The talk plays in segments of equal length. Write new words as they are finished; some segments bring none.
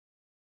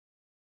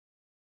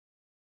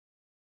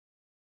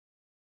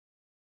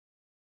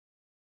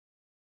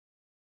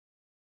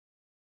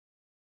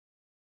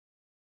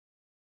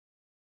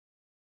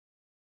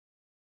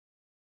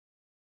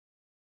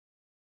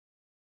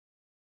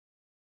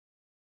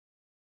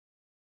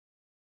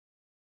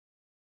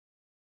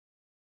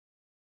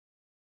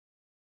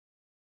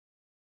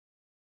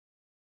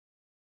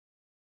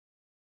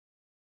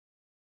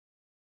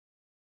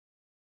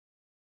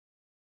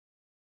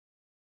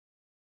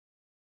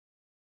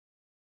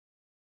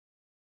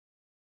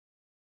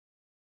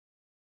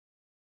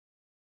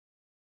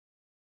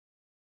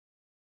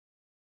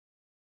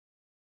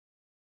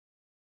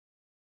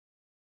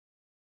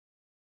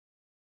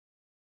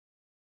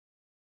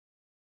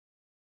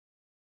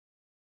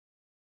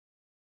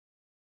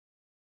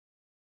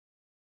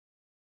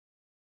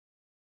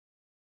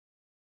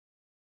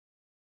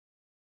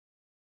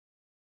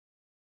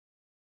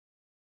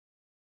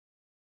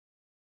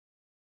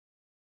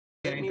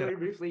Let me very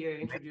briefly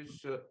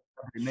introduce.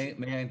 May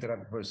I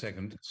interrupt for a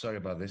second? Sorry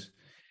about this.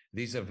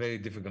 These are very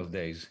difficult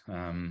days.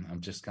 I'm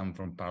just come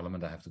from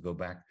Parliament. I have to go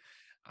back.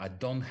 I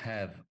don't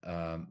have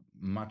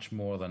much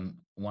more than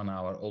 1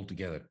 hour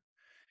altogether.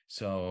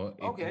 So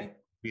it would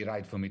be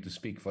right for me to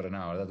speak for an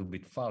hour. That would be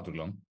far too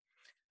long.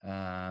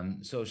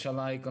 So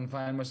shall I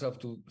confine myself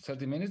to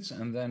 30 minutes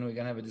and then we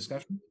can have a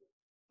discussion?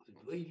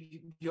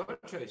 Your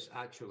choice,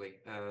 actually.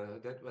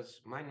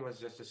 Mine was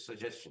just a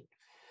suggestion.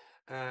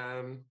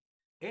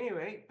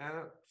 Anyway,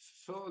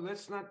 so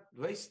let's not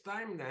waste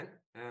time then.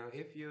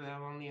 If you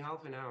have only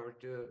half an hour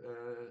to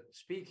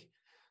speak,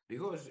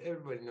 because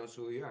everybody knows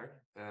who you are,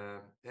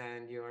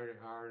 and you are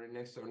our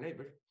next door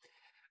neighbor.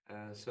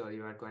 So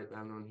you are quite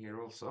well known here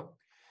also.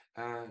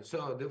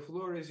 So the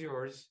floor is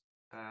yours.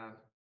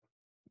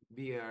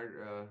 We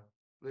are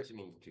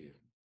listening to you.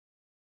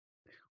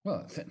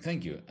 Well,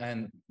 thank you.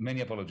 And many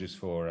apologies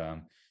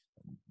for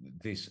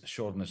this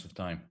shortness of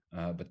time.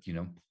 But, you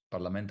know,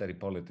 parliamentary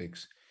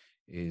politics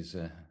is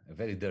a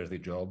very dirty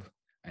job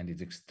and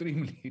it's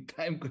extremely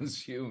time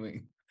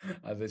consuming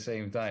at the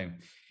same time.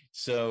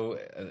 So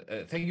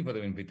thank you for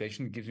the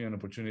invitation. It gives me an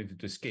opportunity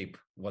to escape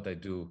what I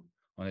do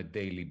on a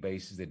daily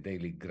basis, the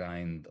daily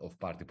grind of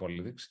party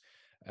politics.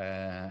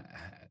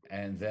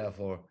 And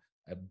therefore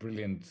a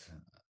brilliant,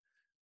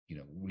 you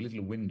know,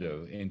 little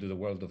window into the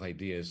world of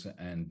ideas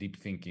and deep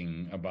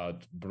thinking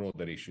about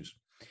broader issues.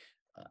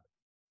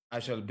 I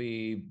shall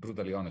be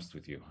brutally honest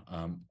with you.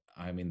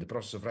 I'm in the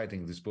process of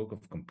writing this book,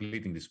 of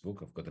completing this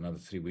book. I've got another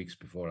 3 weeks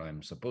before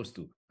I'm supposed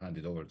to hand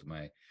it over to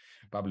my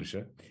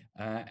publisher.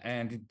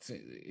 And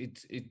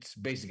its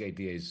basic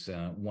idea is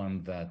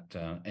one that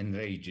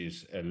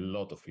enrages a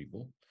lot of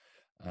people,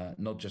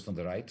 not just on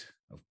the right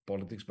of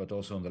politics, but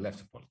also on the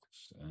left of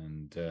politics.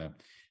 And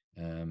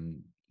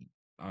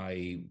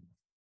I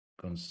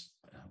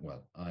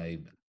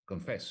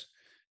confess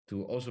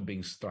to also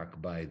being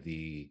struck by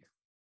the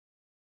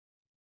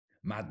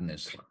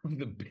madness of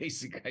the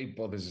basic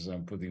hypothesis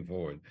I'm putting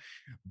forward.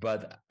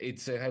 But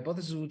it's a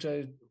hypothesis which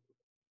I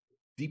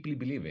deeply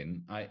believe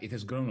in. It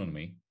has grown on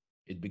me.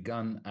 It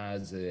began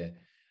as a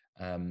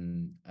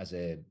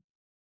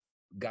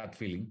gut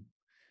feeling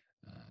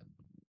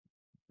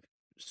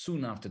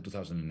soon after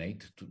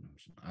 2008,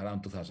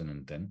 around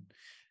 2010.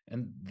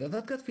 And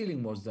that gut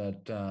feeling was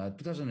that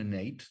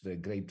 2008, the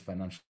great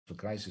financial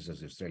crisis, as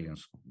the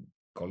Australians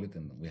call it,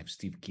 and we have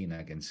Steve Keen,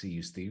 I can see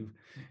you, Steve,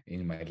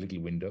 in my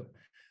little window,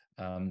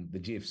 the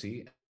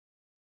GFC.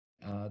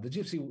 The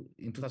GFC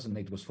in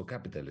 2008 was for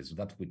capitalism,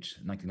 that which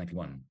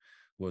 1991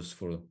 was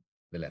for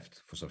the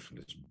left, for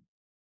socialism.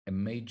 A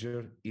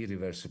major,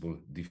 irreversible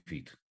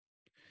defeat.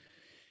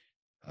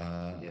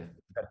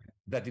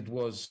 That it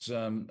was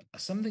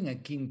something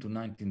akin to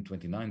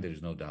 1929, there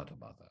is no doubt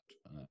about that.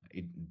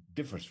 It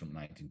differs from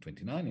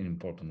 1929 in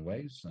important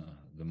ways.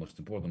 The most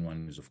important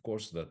one is, of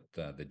course, that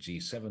the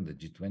G7, the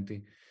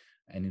G20,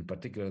 and in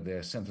particular,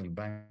 their central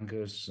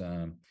bankers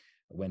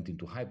went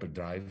into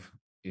hyperdrive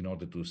in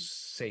order to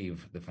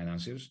save the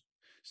financiers,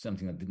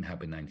 something that didn't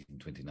happen in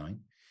 1929.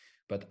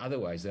 But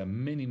otherwise, there are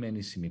many,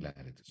 many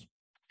similarities.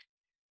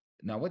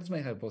 Now, what is my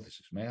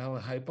hypothesis? My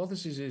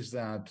hypothesis is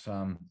that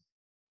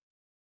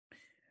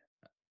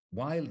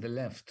while the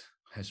left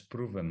has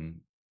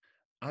proven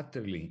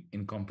utterly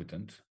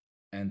incompetent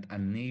and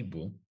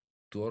unable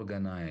to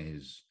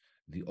organize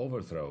the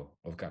overthrow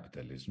of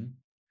capitalism,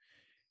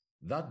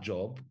 that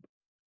job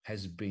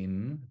has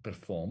been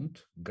performed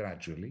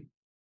gradually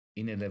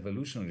in an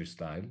evolutionary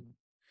style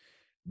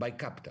by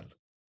capital.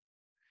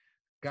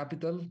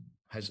 Capital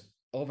has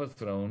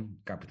overthrown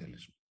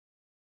capitalism.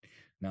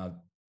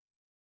 Now,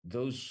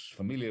 those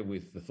familiar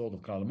with the thought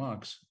of Karl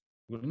Marx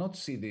will not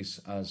see this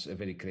as a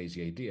very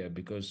crazy idea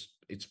because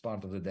it's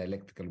part of the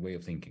dialectical way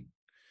of thinking.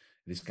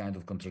 This kind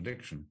of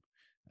contradiction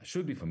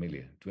should be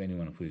familiar to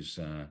anyone who is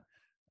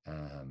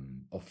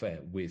au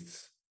fait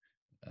with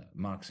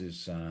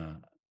Marx's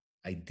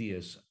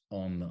ideas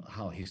on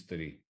how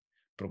history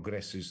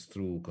progresses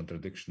through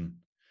contradiction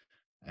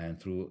and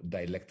through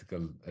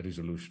dialectical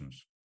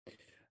resolutions.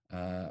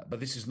 But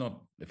this is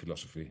not a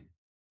philosophy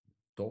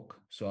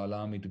talk, so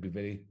allow me to be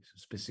very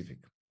specific.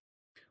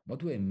 What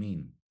do I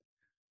mean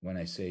when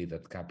I say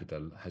that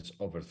capital has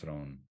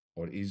overthrown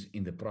or is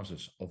in the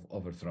process of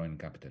overthrowing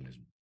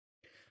capitalism?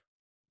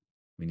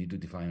 We need to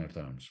define our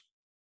terms.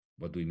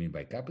 What do we mean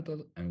by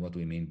capital and what do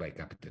we mean by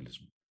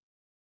capitalism?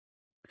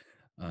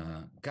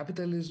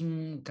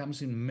 Capitalism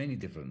comes in many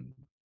different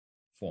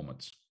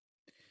formats.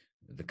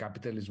 The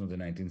capitalism of the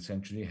 19th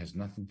century has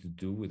nothing to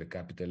do with the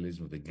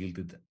capitalism of the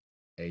Gilded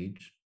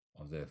Age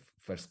of the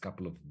first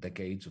couple of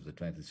decades of the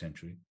 20th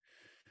century.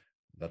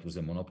 That was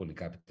the monopoly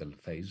capital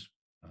phase,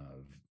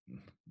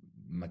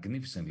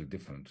 magnificently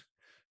different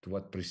to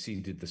what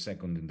preceded the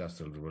second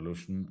industrial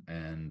revolution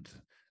and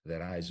the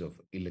rise of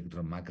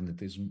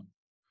electromagnetism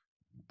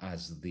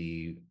as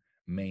the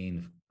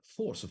main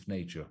force of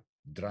nature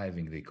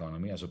driving the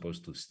economy, as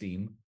opposed to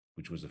steam,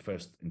 which was the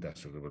first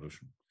industrial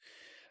revolution.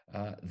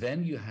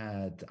 Then you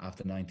had,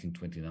 after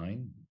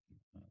 1929,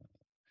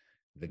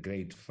 the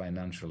great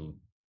financial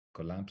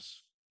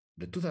collapse,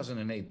 the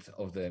 2008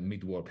 of the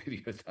mid-war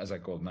period, as I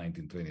called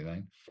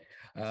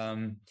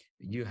 1929,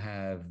 you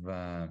have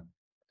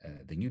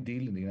the New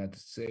Deal in the United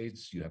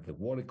States, you have the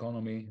war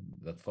economy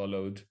that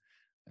followed,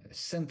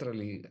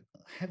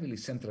 heavily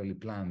centrally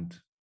planned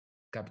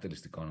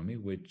capitalist economy,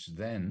 which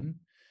then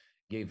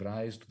gave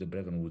rise to the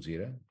Bretton Woods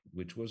era,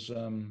 which was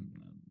a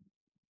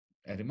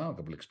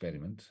remarkable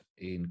experiment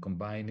in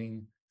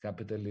combining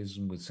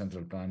capitalism with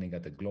central planning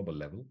at a global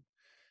level.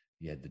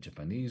 You had the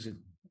Japanese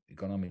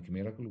economic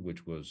miracle,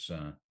 which was,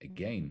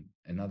 again,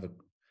 another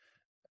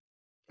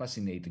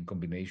fascinating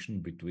combination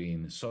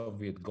between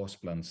Soviet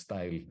Gosplan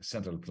style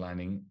central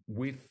planning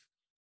with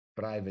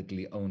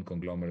privately owned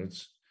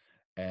conglomerates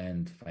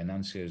and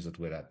financiers that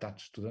were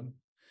attached to them.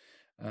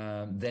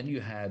 Then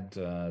you had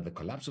the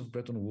collapse of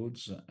Bretton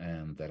Woods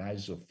and the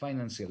rise of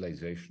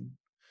financialization.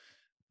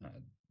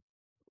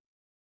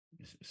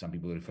 Some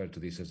people refer to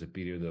this as a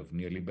period of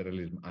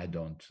neoliberalism. I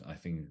don't. I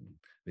think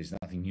there's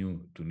nothing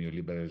new to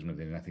neoliberalism.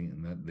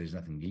 There's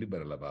nothing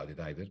liberal about it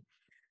either.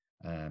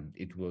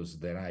 It was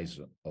the rise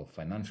of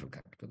financial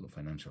capital, of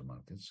financial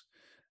markets,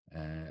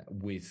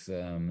 with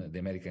the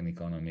American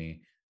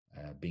economy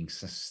being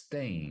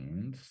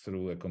sustained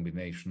through a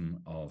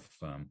combination of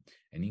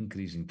an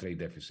increasing trade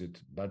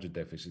deficit, budget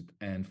deficit,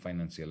 and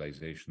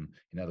financialization.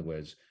 In other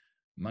words,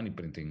 money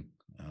printing,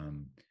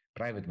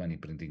 private money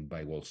printing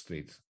by Wall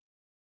Street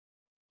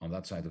on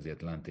that side of the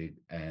Atlantic,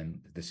 and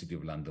the city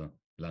of London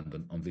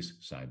on this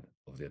side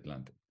of the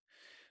Atlantic.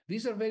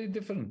 These are very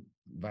different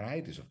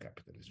varieties of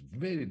capitalism,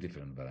 very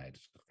different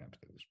varieties of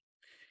capitalism.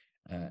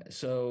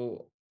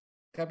 So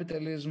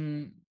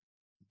capitalism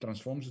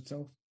transforms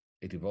itself,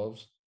 it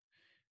evolves.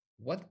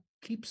 What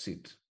keeps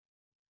it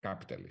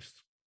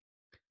capitalist?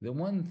 The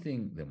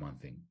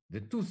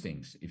two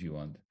things, if you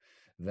want,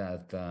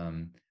 that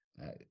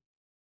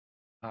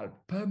are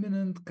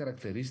permanent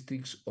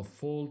characteristics of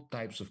all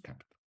types of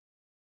capital.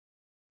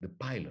 The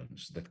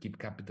pylons that keep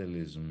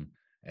capitalism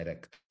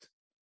erect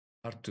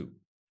are two.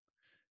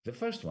 The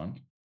first one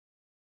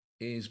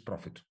is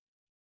profit.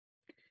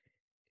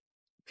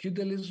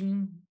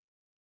 Feudalism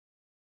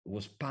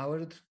was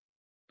powered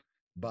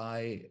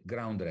by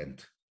ground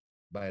rent,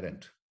 by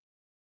rent.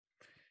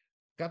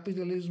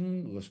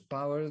 Capitalism was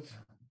powered,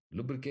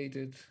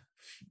 lubricated,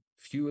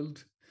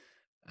 fueled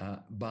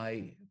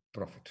by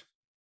profit.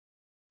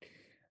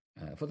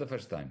 For the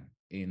first time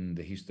in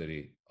the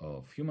history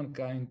of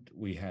humankind,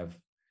 we have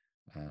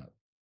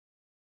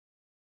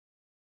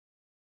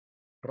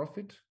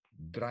profit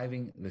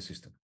driving the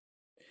system.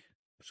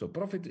 So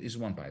profit is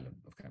one pylon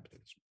of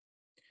capitalism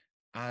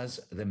as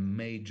the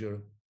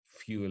major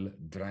fuel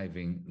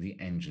driving the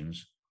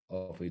engines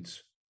of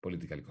its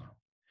political economy.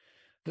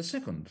 The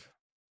second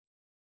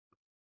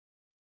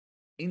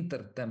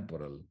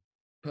intertemporal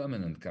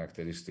permanent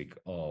characteristic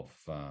of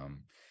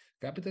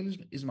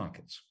capitalism is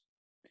markets.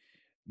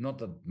 Not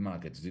that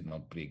markets did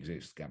not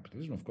pre-exist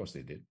capitalism, of course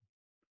they did,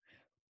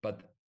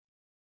 but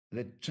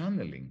the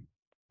channeling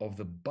of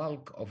the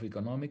bulk of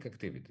economic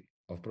activity,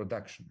 of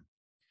production,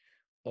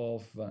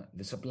 of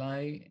the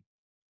supply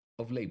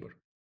of labor,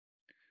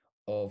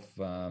 of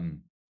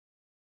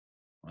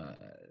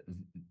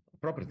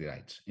property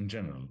rights in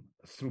general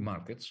through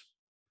markets,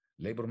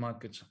 labor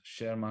markets,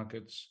 share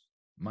markets,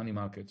 money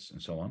markets,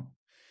 and so on.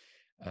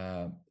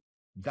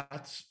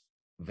 That's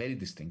very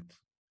distinct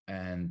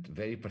and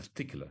very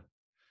particular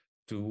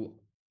to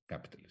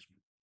capitalism.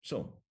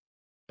 So,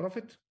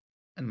 profit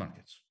and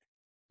markets.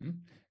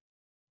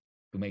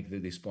 To make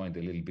this point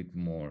a little bit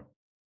more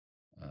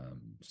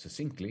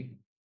succinctly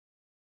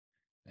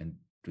and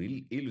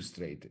to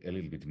illustrate a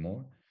little bit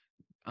more,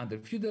 under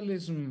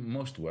feudalism,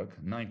 most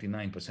work,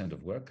 99%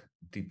 of work,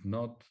 did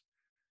not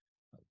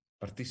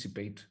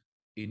participate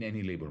in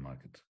any labor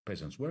market.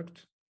 Peasants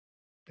worked,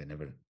 they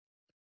never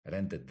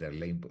rented their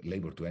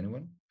labor to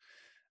anyone.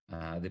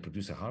 They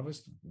produce a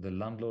harvest, the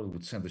landlord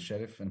would send the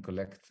sheriff and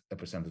collect a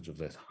percentage of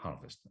that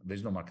harvest.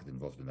 There's no market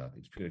involved in that.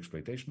 It's pure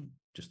exploitation,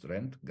 just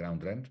rent,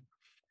 ground rent,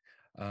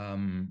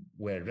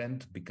 where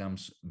rent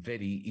becomes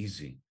very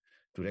easy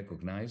to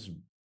recognize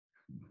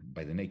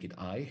by the naked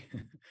eye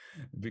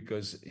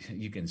because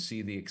you can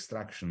see the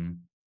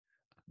extraction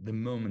the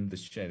moment the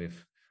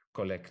sheriff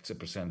collects a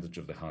percentage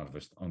of the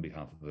harvest on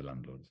behalf of the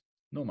landlord.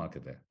 No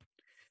market there.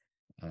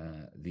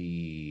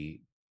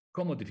 The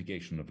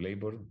commodification of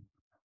labor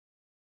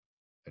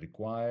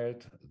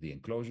required, the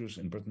enclosures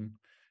in Britain,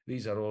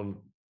 these are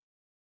all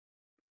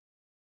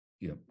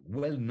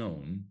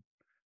well-known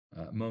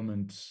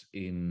moments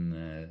in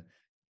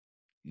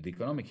the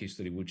economic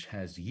history which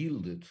has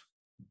yielded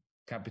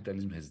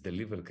capitalism, has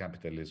delivered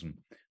capitalism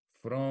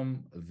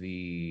from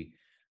the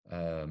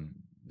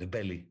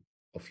belly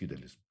of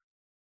feudalism.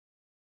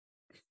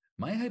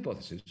 My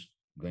hypothesis,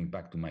 going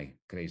back to my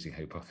crazy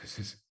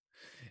hypothesis,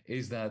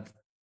 is that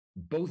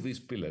both these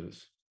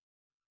pillars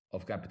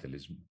of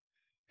capitalism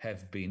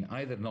have been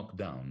either knocked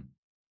down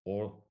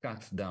or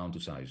cut down to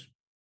size.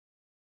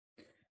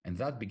 And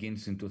that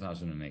begins in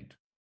 2008.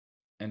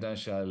 And I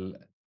shall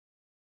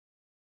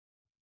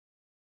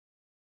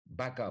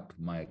back up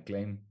my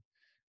claim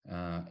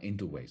in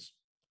two ways.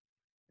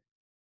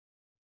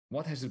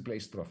 what has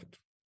replaced profit?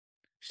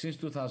 Since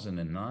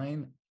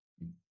 2009,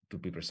 to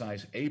be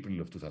precise,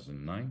 April of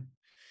 2009,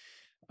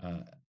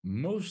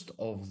 most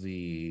of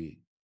the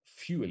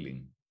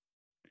fueling,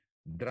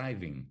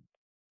 driving,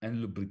 and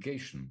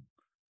lubrication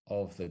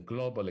of the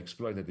global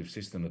exploitative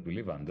system that we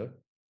live under,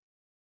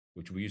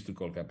 which we used to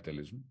call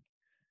capitalism,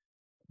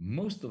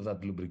 most of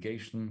that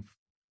lubrication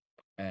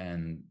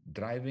and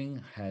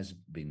driving has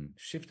been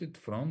shifted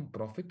from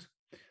profit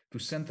to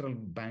central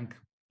bank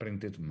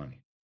printed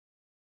money.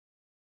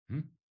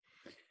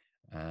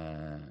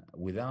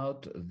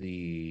 Without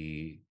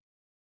the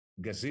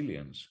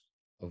gazillions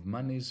of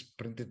monies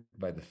printed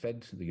by the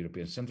Fed, the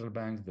European Central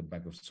Bank, the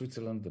Bank of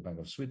Switzerland, the Bank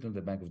of Sweden,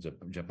 the Bank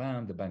of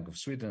Japan, the Bank of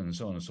Sweden, and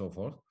so on and so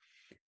forth,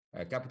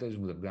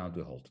 capitalism would have ground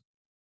to a halt.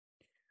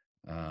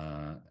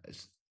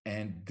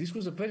 And this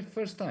was the very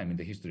first time in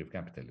the history of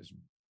capitalism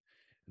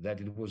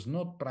that it was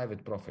not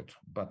private profit,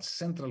 but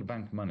central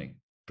bank money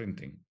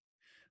printing,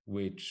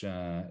 which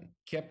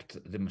kept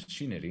the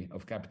machinery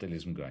of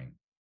capitalism going.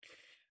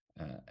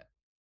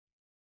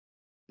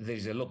 There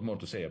is a lot more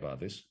to say about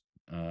this,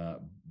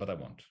 but I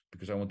won't,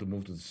 because I want to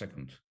move to the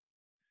second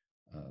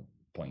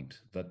point,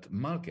 that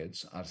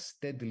markets are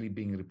steadily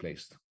being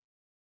replaced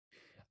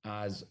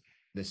as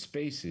the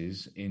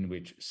spaces in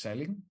which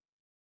selling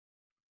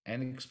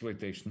and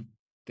exploitation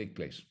take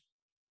place.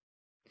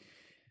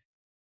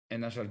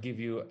 And I shall give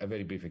you a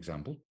very brief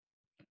example,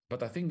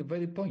 but I think a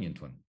very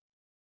poignant one.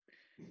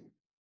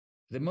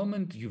 The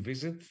moment you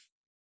visit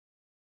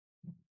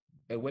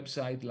a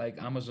website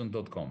like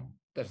Amazon.com,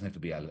 doesn't have to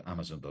be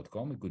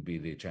Amazon.com, it could be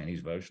the Chinese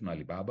version,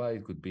 Alibaba,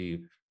 it could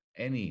be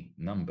any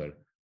number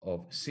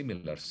of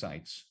similar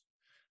sites,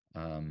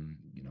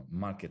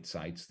 market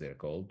sites they're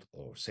called,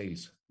 or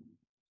sales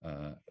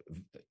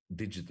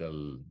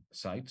digital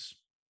sites.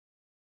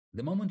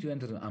 The moment you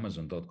enter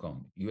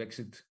Amazon.com, you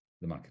exit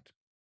the market.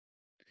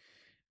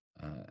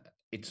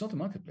 It's not a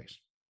marketplace.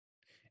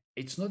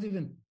 It's not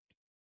even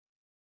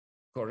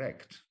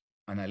correct,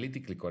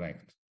 analytically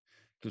correct,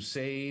 to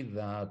say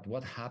that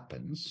what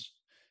happens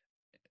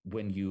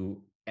when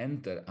you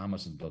enter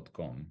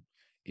Amazon.com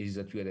is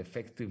that you are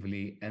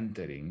effectively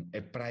entering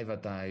a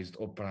privatized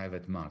or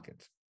private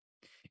market.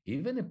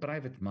 Even a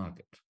private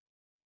market,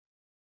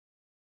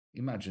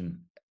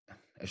 imagine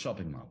a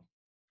shopping mall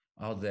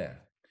out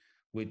there,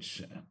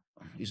 which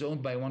is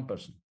owned by one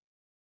person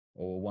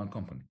or one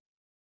company.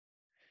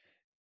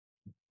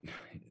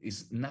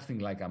 Is nothing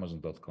like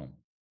Amazon.com.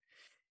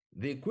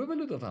 The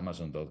equivalent of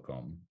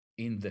Amazon.com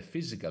in the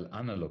physical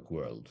analog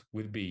world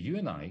would be you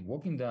and I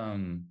walking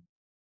down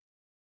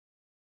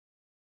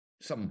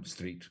some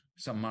street,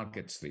 some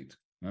market street.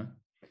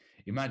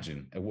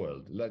 Imagine a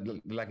world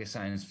like a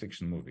science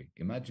fiction movie.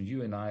 Imagine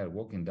you and I are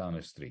walking down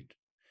a street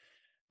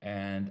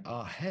and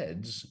our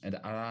heads and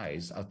our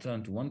eyes are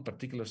turned to one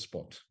particular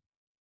spot.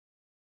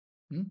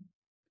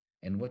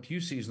 And what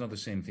you see is not the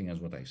same thing as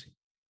what I see.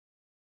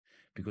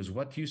 Because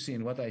what you see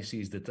and what I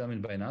see is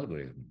determined by an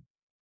algorithm,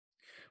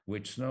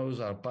 which knows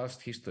our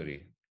past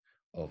history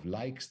of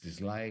likes,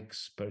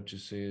 dislikes,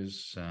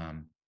 purchases,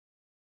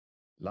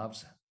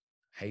 loves,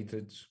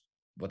 hatreds,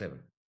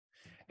 whatever.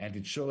 And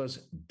it shows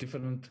us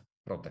different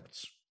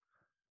products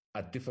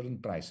at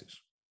different prices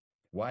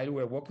while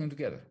we're walking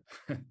together.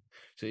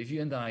 So if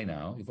you and I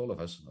now, if all of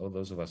us, all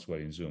those of us who are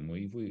in Zoom,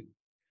 if we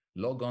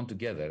log on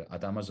together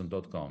at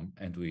Amazon.com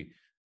and we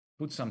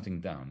put something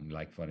down,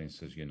 like for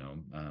instance,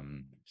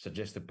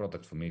 suggest a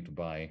product for me to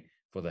buy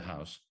for the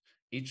house,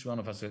 each one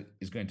of us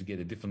is going to get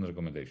a different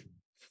recommendation.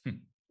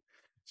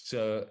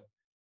 So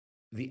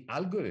the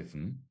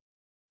algorithm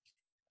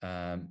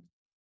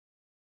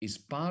is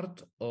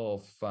part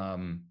of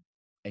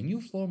a new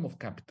form of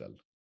capital,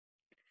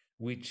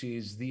 which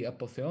is the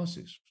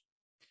apotheosis,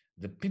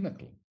 the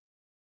pinnacle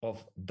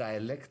of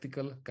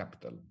dialectical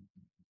capital.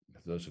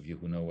 Those of you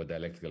who know what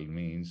dialectical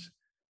means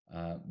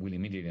will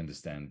immediately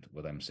understand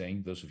what I'm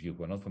saying. Those of you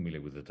who are not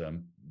familiar with the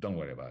term, don't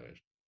worry about it.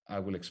 I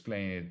will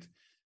explain it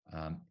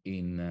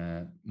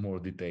in more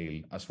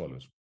detail as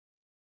follows.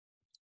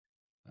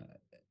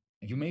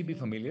 You may be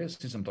familiar,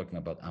 since I'm talking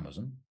about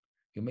Amazon,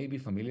 you may be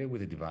familiar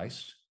with a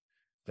device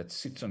that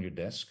sits on your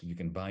desk. You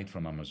can buy it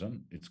from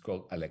Amazon. It's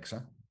called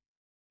Alexa.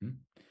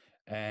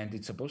 And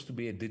it's supposed to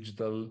be a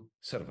digital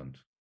servant.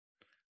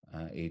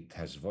 It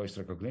has voice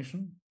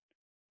recognition.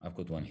 I've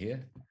got one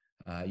here.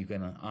 You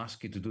can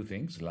ask it to do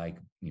things like,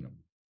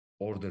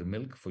 order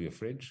milk for your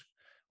fridge,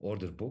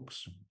 order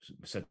books,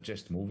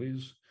 suggest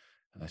movies,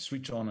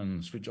 switch on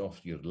and switch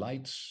off your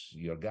lights,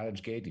 your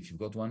garage gate if you've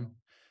got one,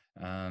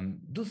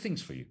 do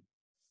things for you.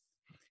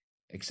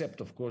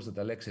 Except, of course, that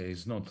Alexa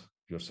is not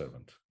your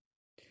servant.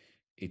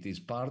 It is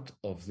part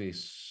of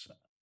this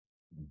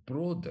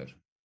broader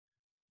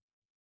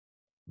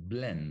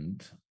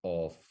blend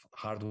of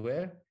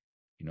hardware,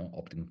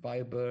 optic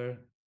fiber,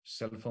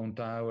 cell phone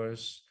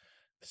towers,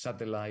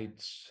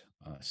 satellites,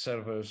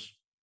 servers,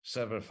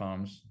 server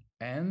farms,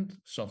 and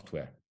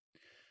software,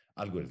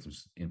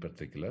 algorithms in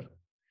particular.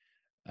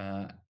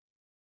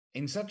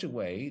 In such a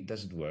way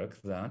does it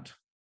work that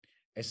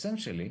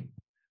essentially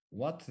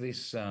what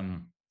this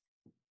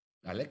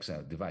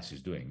Alexa device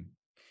is doing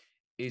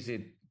is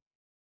it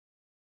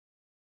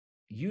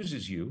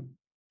uses you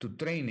to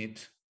train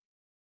it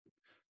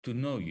to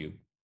know you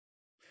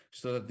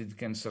so that it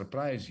can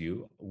surprise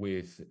you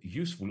with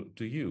useful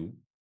to you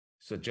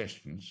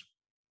suggestions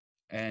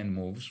and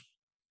moves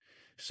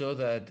so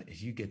that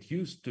you get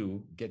used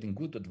to getting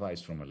good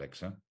advice from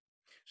Alexa,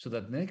 so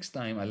that next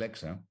time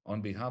Alexa,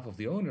 on behalf of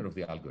the owner of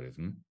the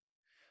algorithm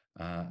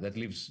that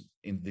lives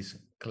in this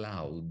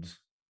cloud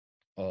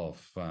of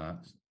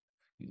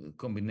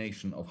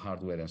combination of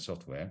hardware and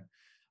software,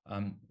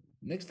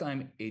 next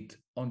time it,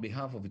 on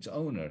behalf of its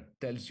owner,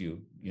 tells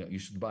you, you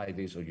should buy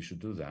this or you should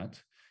do that,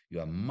 you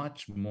are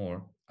much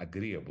more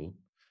agreeable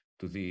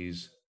to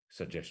these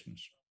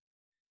suggestions.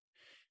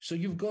 So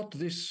you've got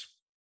this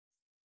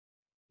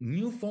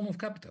new form of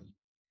capital.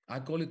 I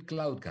call it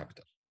cloud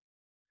capital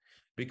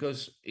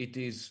because it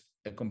is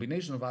a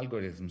combination of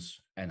algorithms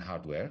and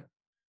hardware,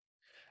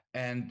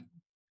 and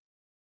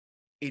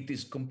it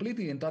is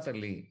completely and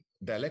utterly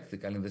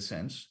dialectical in the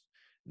sense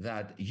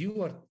that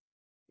you are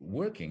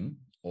working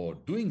or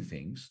doing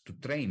things to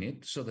train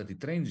it so that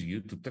it trains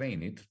you to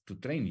train it, to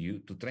train you,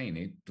 to train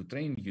it, to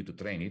train you, to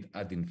train it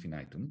ad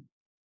infinitum.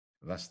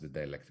 That's the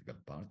dialectical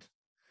part.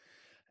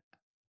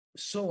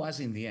 So as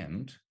in the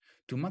end,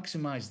 to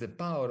maximize the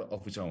power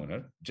of its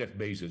owner, Jeff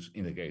Bezos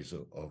in the case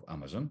of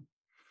Amazon,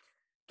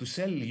 to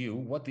sell you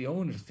what the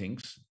owner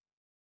thinks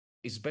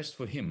is best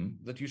for him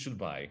that you should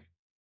buy.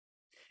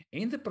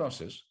 In the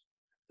process,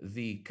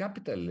 the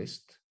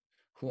capitalist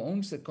who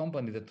owns the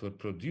company that will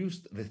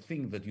produce the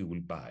thing that you will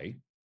buy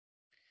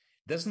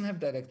doesn't have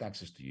direct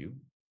access to you,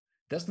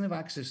 doesn't have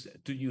access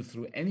to you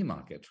through any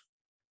market.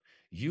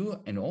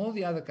 You and all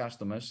the other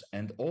customers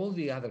and all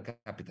the other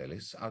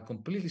capitalists are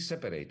completely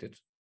separated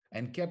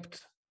and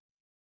kept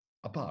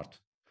apart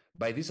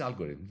by this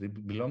algorithm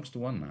that belongs to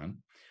one man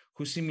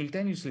who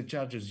simultaneously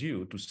charges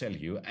you to sell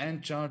you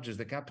and charges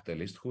the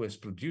capitalist who has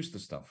produced the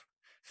stuff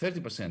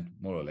 30%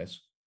 more or less,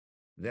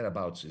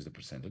 thereabouts is the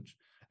percentage,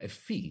 a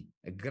fee,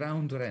 a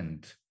ground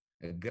rent,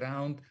 a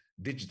ground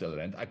digital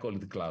rent. I call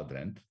it the cloud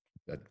rent.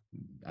 That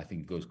I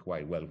think goes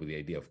quite well with the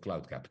idea of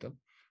cloud capital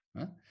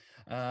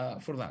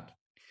for that.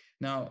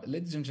 Now,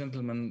 ladies and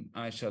gentlemen,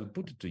 I shall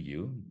put it to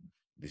you,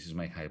 this is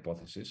my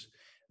hypothesis,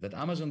 that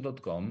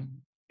Amazon.com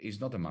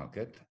is not a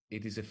market,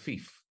 it is a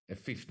fief, a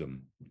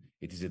fiefdom.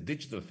 It is a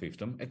digital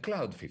fiefdom, a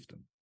cloud fiefdom,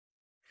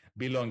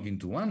 belonging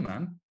to one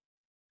man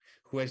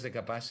who has the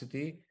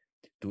capacity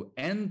to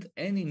end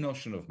any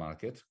notion of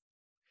market,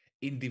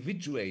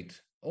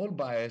 individuate all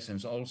buyers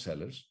and all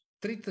sellers,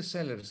 treat the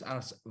sellers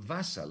as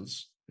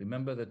vassals.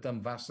 Remember the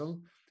term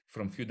vassal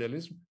from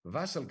feudalism,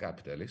 vassal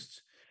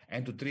capitalists,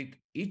 and to treat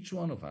each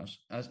one of us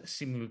as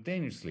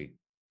simultaneously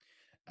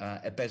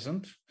a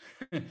peasant,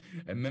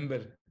 a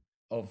member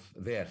of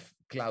their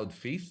cloud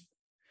fief,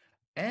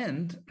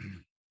 and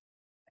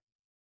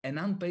an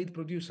unpaid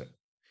producer.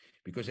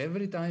 Because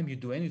every time you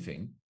do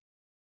anything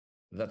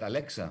that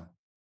Alexa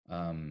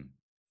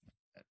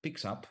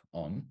picks up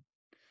on,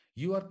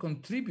 you are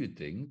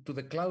contributing to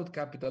the cloud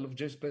capital of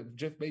Jeff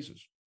Bezos.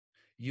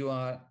 You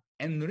are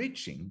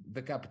enriching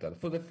the capital.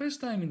 For the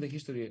first time in the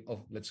history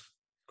of, let's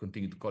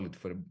continue to call it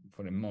for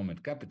a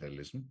moment,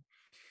 capitalism,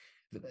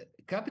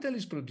 capital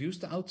is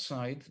produced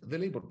outside the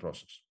labor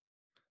process,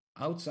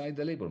 outside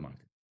the labor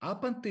market.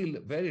 Up until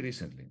very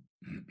recently,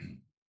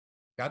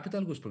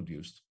 capital was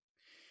produced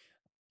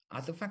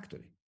at the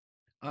factory,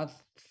 at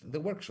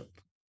the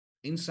workshop,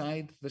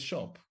 inside the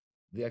shop,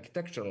 the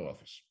architectural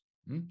office.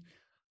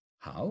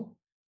 How?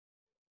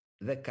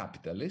 The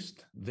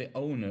capitalist, the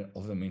owner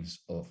of the means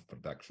of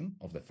production,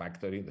 of the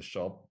factory, the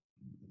shop,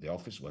 the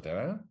office,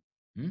 whatever,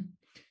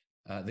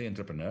 the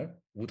entrepreneur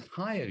would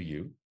hire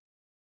you,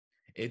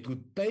 it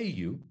would pay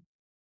you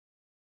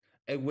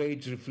a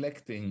wage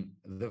reflecting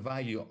the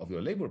value of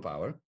your labor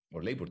power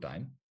or labor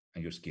time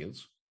and your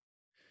skills,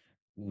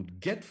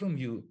 would get from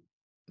you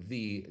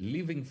the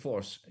living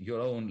force, your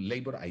own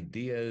labor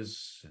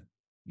ideas,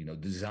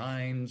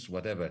 designs,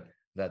 whatever,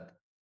 that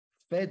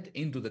fed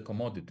into the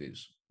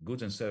commodities,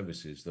 goods and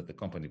services that the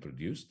company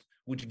produced,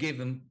 which gave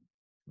them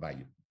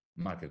value,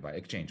 market value,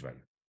 exchange value.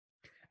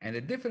 And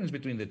the difference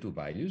between the two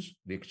values,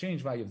 the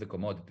exchange value of the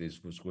commodities,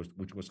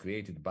 which was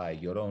created by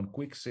your own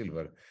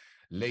quicksilver,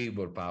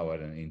 labor power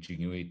and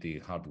ingenuity,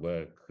 hard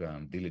work,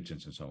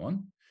 diligence, and so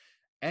on,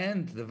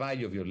 and the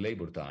value of your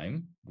labor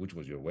time, which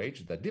was your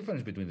wage, the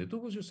difference between the two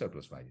was your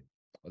surplus value,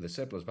 or the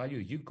surplus value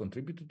you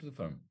contributed to the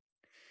firm.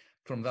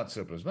 From that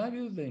surplus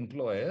value, the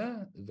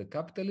employer, the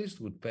capitalist,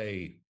 would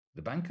pay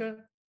the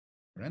banker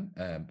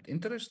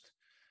interest,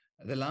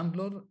 the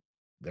landlord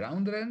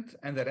ground rent,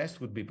 and the rest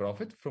would be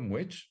profit from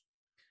which,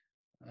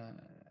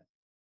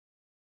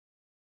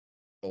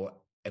 or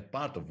a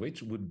part of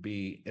which would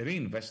be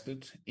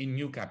reinvested in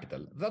new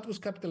capital. That was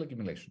capital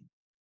accumulation.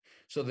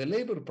 So the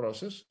labor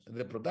process,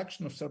 the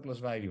production of surplus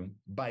value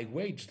by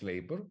waged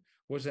labor,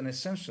 was an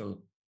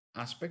essential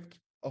aspect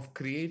of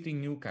creating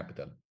new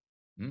capital.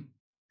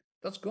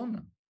 That's gone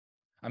now.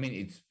 I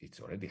mean, it's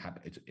already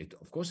happened.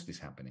 Of course, it is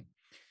happening,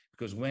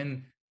 because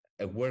when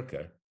a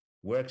worker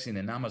works in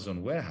an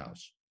Amazon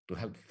warehouse to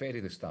help ferry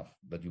the stuff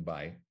that you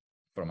buy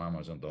from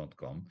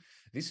Amazon.com.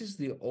 This is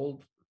the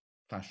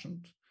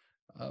old-fashioned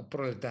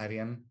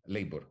proletarian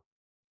labor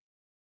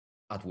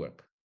at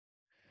work.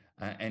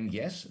 And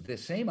yes, the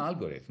same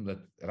algorithm that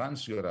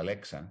runs your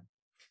Alexa,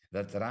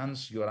 that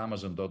runs your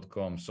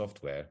Amazon.com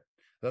software,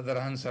 that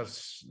runs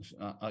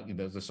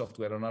the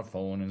software on our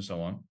phone and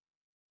so on,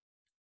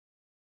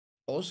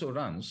 also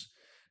runs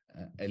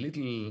a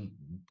little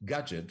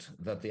gadget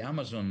that the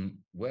Amazon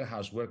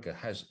warehouse worker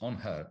has on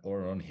her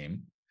or on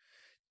him,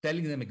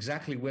 telling them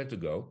exactly where to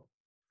go,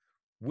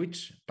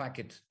 which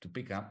packet to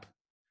pick up,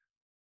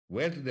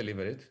 where to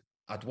deliver it,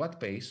 at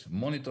what pace,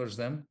 monitors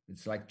them.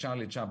 It's like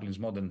Charlie Chaplin's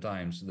Modern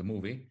Times, the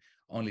movie,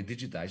 only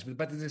digitized,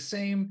 but it's the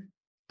same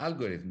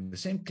algorithm, the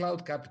same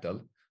cloud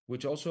capital,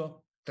 which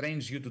also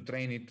trains you to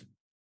train it,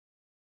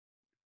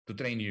 to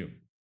train you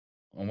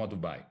on what to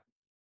buy.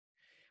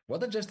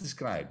 What I just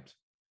described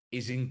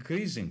is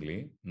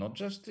increasingly, not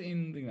just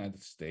in the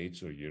United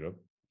States or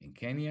Europe, in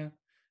Kenya,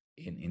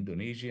 in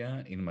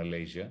Indonesia, in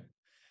Malaysia,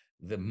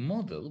 the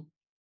model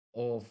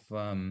of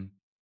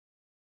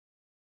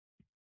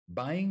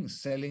buying,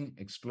 selling,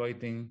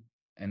 exploiting,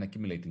 and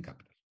accumulating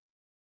capital.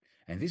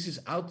 And this is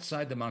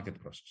outside the market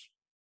process.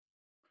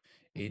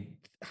 It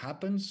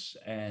happens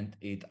and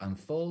it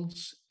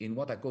unfolds in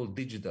what I call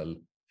digital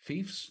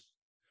fiefs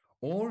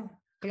or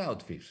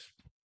cloud fiefs.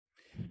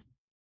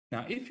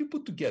 Now, if you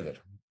put together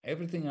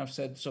everything I've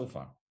said so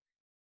far,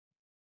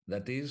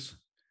 that is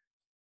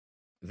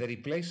the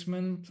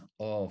replacement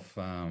of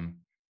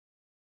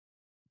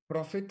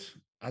profit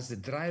as the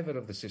driver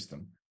of the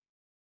system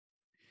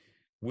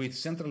with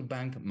central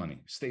bank money,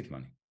 state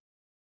money,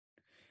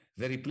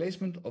 the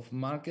replacement of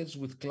markets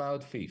with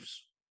cloud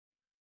fiefs,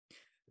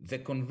 the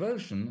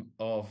conversion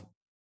of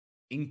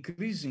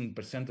increasing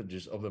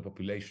percentages of the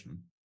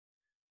population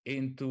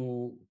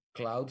into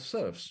cloud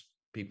serfs,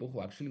 people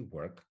who actually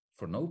work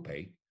for no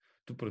pay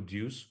to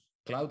produce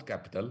cloud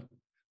capital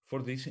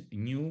for this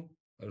new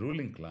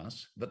ruling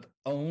class that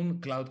own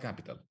cloud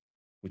capital,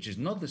 which is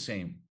not the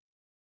same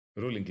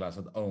ruling class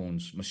that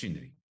owns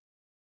machinery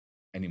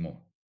anymore,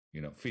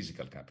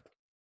 physical capital.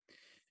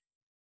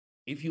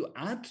 If you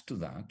add to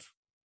that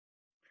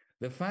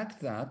the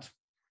fact that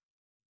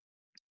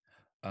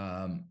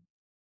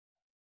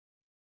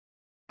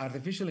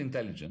artificial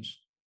intelligence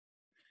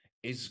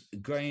is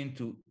going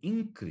to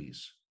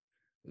increase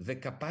the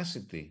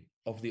capacity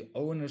of the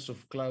owners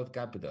of cloud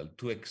capital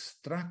to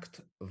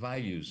extract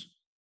values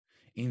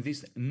in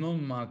this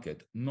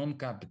non-market,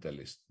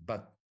 non-capitalist,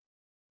 but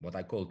what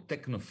I call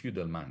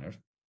techno-feudal manner,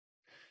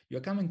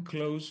 you're coming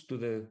close to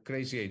the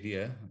crazy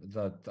idea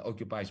that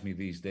occupies me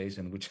these days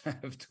and which I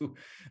have to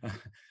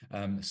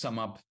sum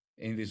up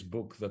in this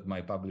book that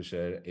my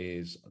publisher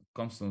is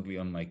constantly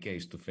on my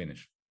case to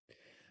finish.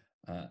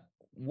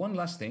 One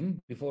last thing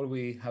before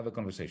we have a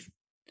conversation,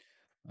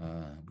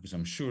 because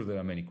I'm sure there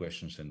are many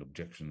questions and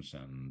objections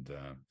and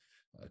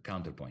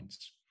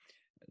counterpoints.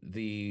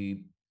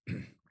 The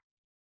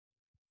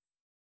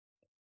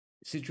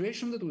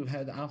situation that we've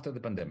had after the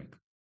pandemic,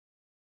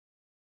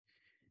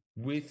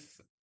 with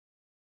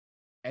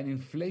an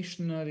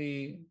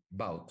inflationary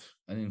bout,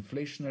 an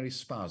inflationary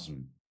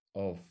spasm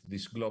of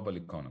this global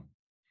economy,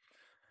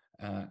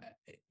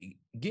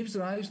 gives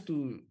rise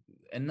to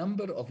a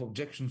number of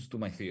objections to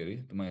my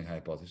theory, to my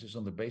hypothesis,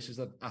 on the basis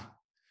that,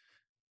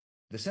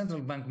 the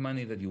central bank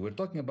money that you were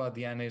talking about,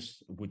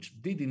 Yanis,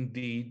 which did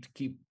indeed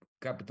keep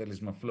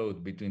capitalism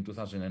afloat between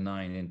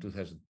 2009 and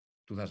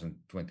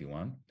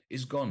 2021,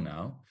 is gone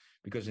now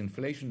because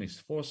inflation is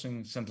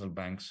forcing central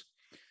banks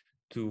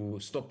to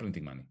stop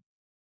printing money.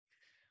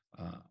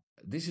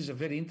 This is a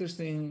very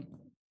interesting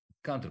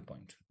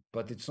counterpoint,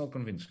 but it's not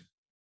convincing.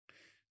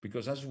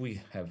 Because as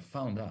we have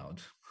found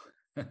out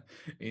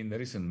in the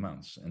recent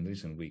months and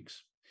recent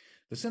weeks,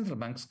 the central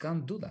banks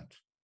can't do that.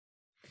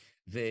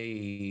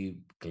 They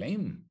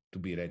claim to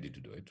be ready to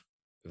do it.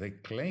 They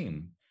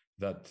claim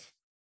that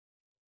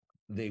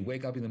they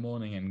wake up in the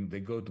morning and they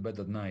go to bed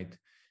at night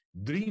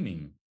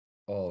dreaming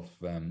of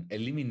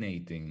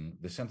eliminating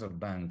the central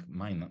bank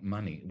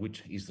money,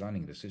 which is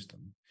running the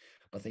system.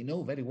 But they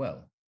know very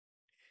well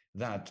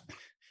that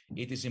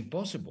it is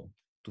impossible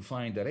to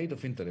find a rate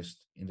of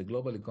interest in the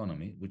global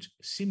economy which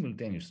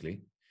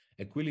simultaneously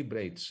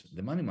equilibrates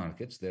the money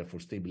markets, therefore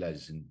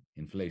stabilizes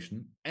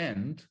inflation,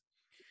 and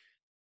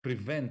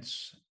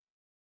prevents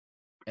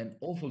an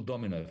awful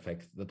domino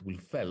effect that will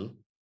fell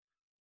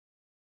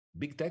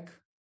big tech,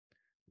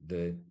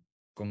 the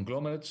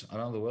conglomerates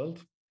around the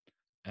world,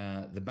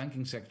 the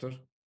banking sector,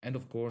 and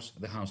of course,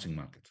 the housing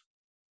market.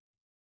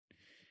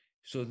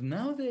 So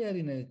now they are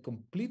in a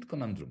complete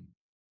conundrum.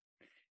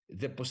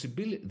 The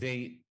possibility,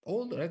 they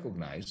all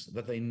recognize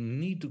that they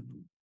need to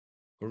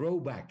row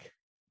back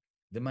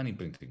the money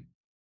printing.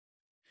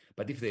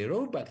 But if they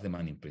roll back the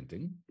money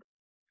printing,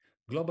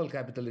 global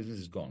capitalism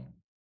is gone.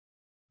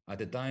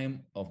 At a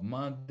time of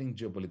mounting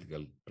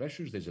geopolitical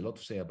pressures, there's a lot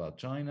to say about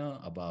China,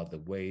 about the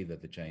way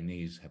that the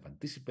Chinese have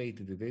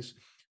anticipated this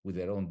with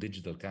their own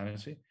digital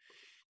currency.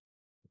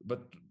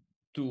 But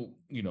to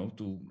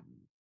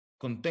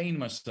contain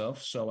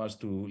myself so as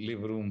to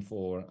leave room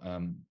for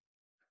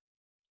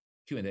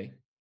Q&A.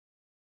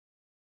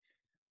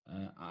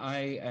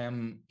 I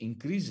am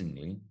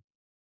increasingly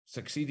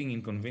succeeding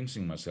in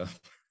convincing myself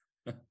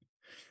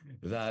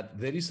that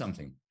there is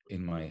something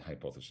in my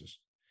hypothesis,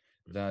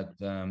 that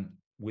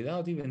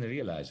without even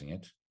realizing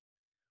it,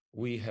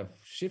 we have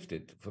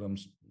shifted from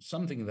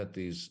something that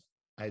is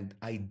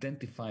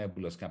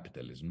identifiable as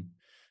capitalism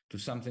to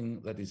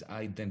something that is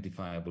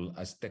identifiable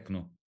as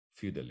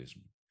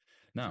techno-feudalism.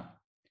 Now,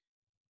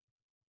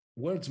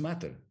 words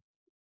matter,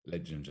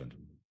 ladies and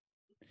gentlemen.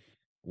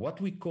 What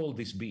we call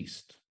this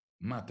beast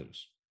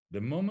matters.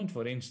 The moment,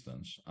 for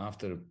instance,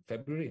 after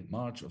February,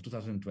 March of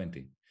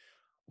 2020,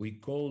 we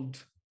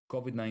called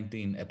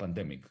COVID-19 a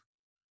pandemic,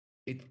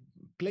 it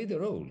played a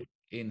role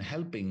in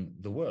helping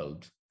the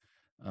world,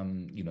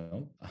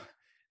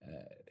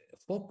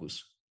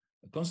 focus,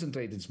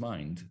 concentrate its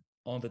mind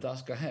on the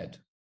task ahead.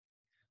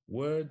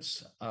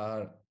 Words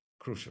are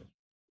crucial.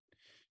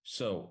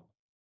 So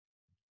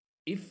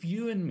if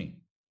you and me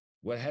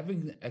were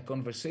having a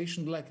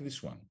conversation like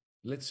this one,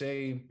 let's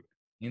say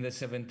in the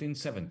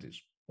 1770s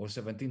or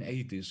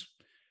 1780s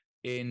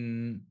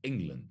in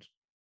England,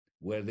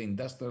 where the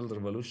Industrial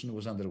Revolution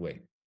was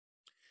underway,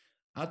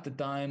 at the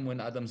time when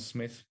Adam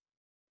Smith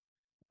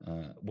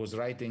was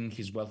writing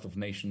his Wealth of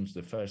Nations,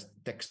 the first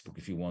textbook,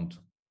 if you want,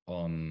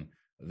 on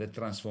the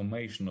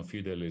transformation of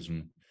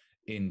feudalism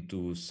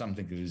into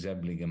something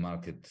resembling a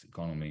market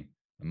economy,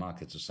 a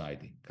market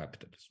society,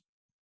 capitalism.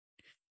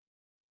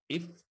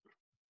 If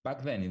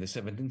back then in the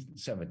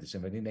 1770s,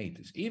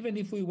 1780s, even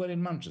if we were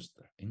in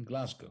Manchester, in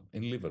Glasgow,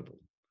 in Liverpool,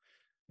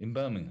 in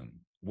Birmingham,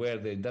 where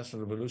the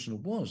Industrial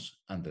Revolution was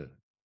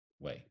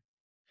underway,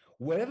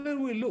 wherever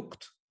we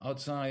looked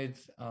outside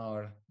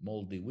our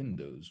moldy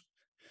windows,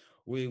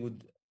 we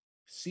would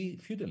see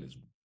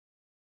feudalism.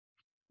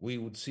 We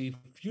would see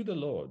feudal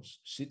lords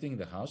sitting in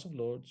the House of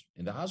Lords,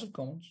 in the House of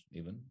Commons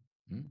even,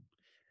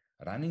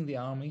 running the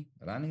army,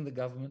 running the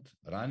government,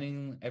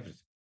 running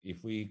everything.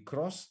 If we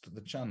crossed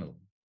the channel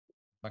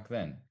back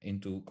then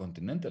into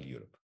continental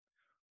Europe,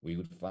 we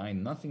would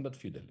find nothing but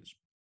feudalism.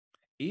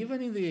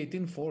 Even in the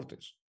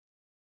 1840s,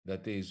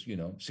 that is,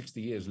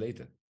 60 years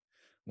later,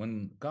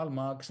 when Karl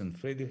Marx and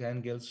Friedrich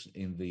Engels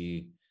in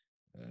the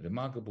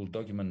remarkable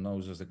document known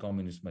as the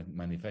Communist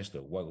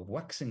Manifesto were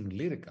waxing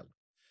lyrical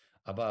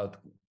about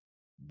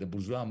the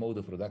bourgeois mode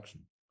of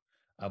production,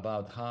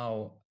 about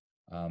how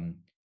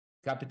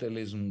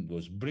capitalism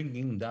was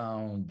bringing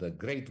down the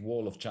Great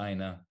Wall of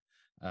China,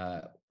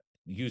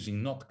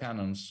 using not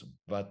cannons,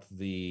 but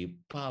the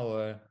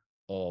power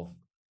of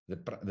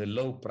the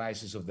low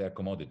prices of their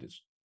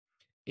commodities.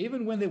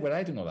 Even when they were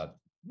writing all that,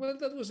 well,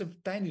 that was a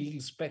tiny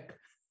little speck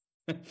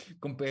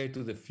compared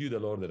to the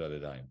feudal order at the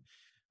time.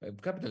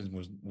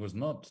 Capitalism was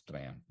not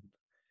triumphant.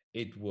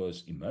 It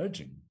was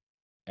emerging,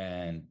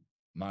 and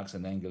Marx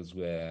and Engels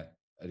were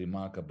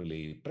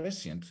remarkably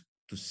prescient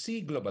to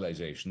see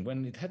globalization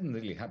when it hadn't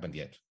really happened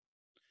yet,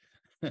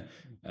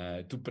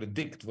 to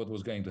predict what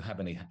was going to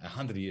happen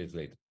 100 years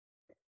later.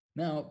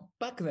 Now,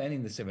 back then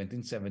in the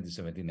 1770s,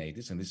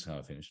 1780s, and this is how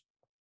I finish,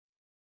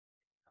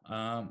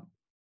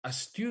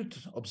 astute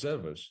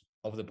observers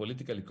of the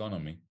political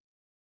economy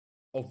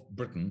of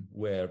Britain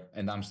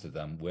and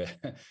Amsterdam, where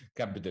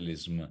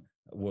capitalism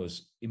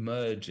was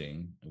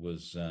emerging,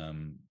 was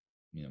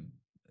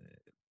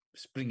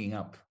springing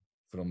up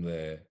from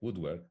the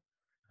woodwork,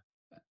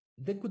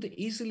 they could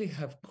easily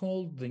have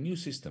called the new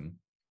system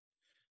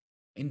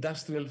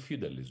industrial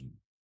feudalism.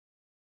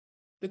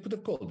 They could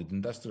have called it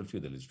industrial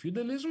feudalism.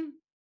 Feudalism,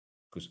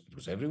 because it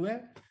was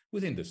everywhere,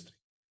 with industry.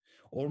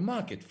 Or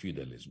market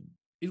feudalism.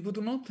 It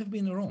would not have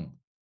been wrong.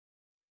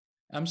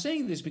 I'm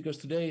saying this because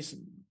today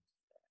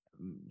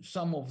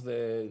some of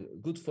the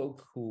good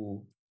folk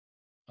who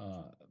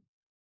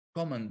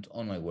comment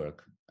on my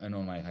work and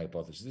on my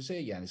hypothesis, they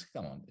say, Yanis,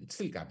 come on, it's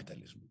still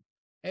capitalism.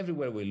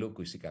 Everywhere we look,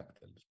 we see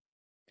capitalism.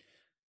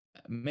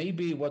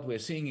 Maybe what we're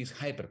seeing is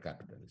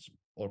hyper-capitalism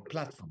or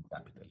platform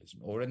capitalism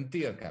or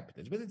rentier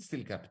capitalism, but it's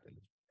still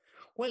capitalism.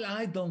 Well,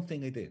 I don't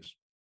think it is.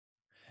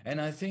 And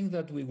I think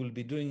that we will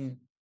be doing,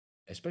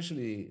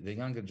 especially the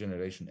younger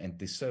generation, a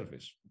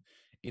disservice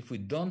if we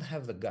don't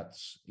have the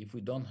guts, if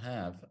we don't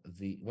have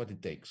what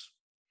it takes,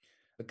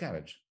 the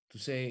courage to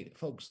say,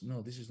 folks,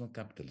 no, this is not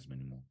capitalism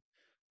anymore.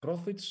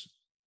 Profits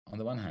on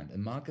the one hand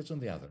and markets on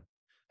the other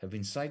have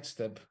been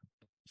sidestepped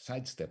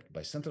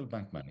by central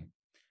bank money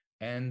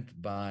and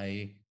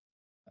by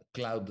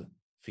cloud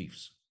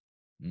thieves,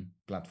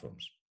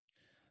 platforms,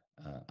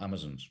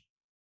 Amazons.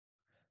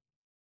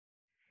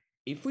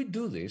 If we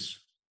do this,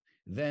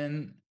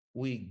 then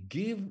we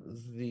give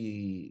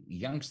the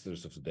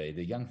youngsters of today,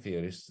 the young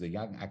theorists, the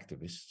young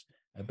activists,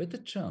 a better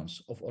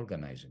chance of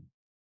organizing.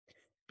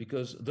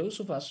 Because those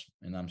of us,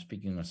 and I'm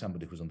speaking as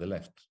somebody who's on the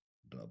left,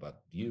 I don't know about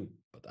you,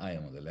 but I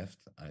am on the left.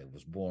 I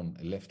was born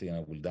a lefty and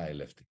I will die a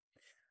lefty.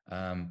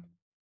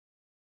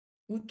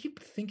 We keep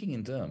thinking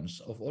in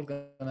terms of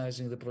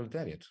organizing the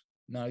proletariat.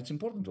 Now, it's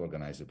important to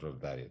organize the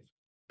proletariat,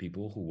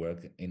 people who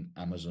work in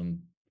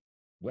Amazon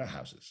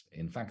warehouses,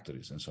 in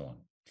factories, and so on.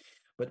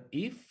 But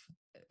if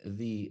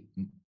the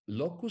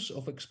locus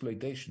of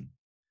exploitation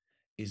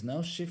is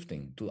now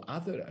shifting to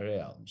other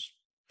realms,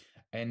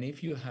 and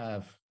if you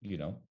have,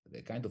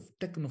 a kind of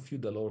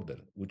techno-feudal order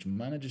which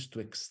manages to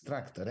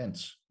extract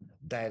rents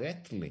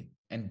directly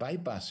and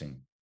bypassing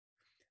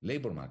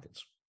labor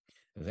markets,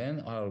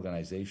 then our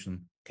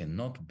organization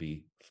cannot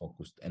be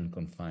focused and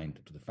confined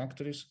to the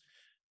factories,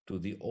 to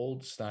the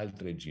old style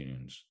trade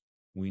unions.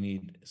 We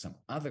need some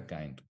other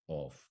kind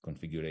of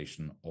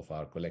configuration of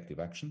our collective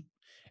action,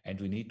 and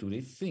we need to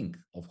rethink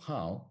of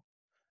how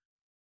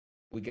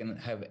we can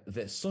have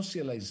the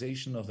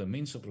socialization of the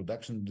means of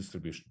production and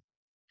distribution,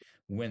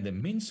 when the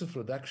means of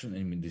production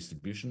and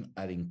distribution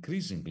are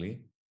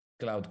increasingly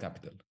cloud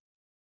capital.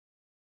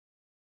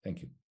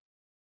 Thank you.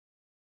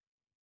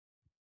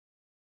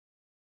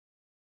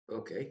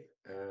 Okay.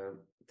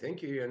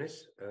 Thank you, Yanis,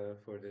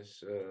 for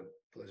this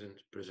pleasant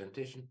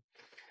presentation.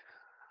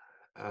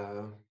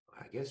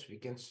 I guess we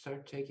can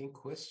start taking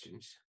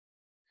questions.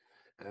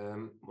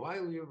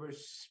 While you were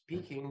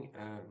speaking,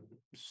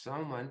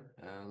 someone,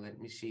 let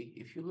me see,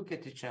 if you look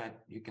at the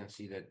chat, you can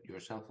see that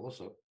yourself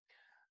also.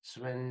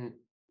 Sven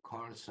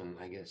Carlson,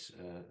 I guess,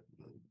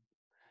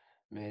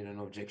 made an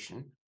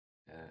objection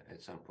at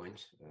some point,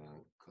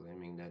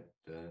 claiming that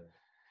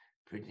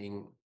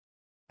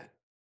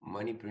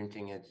money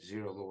printing at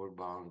zero lower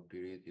bound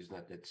period is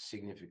not that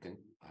significant.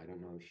 I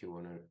don't know if you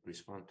want to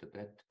respond to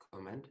that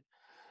comment.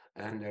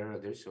 And there are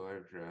others who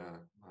are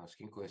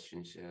asking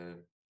questions.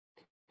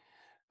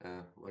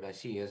 What I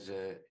see is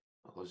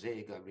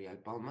Jose Gabriel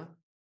Palma,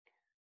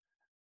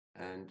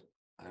 and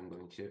I'm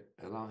going to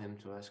allow him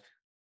to ask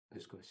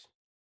this question.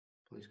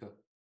 Please go.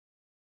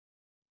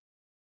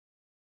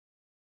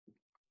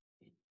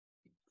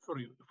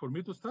 Sorry, for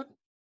me to start?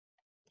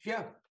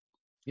 Yeah.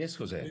 Yes,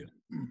 Jose.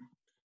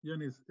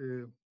 Yanis,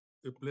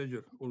 a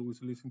pleasure always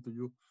listening to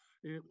you.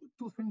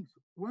 Two things.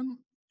 One,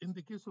 in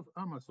the case of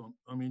Amazon,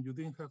 you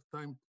didn't have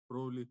time,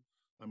 probably,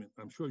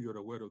 I'm sure you're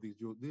aware of this,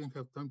 you didn't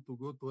have time to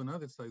go to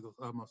another side of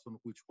Amazon,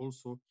 which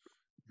also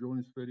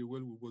joins very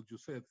well with what you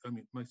said.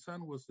 My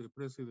son was the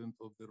president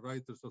of the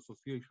Writers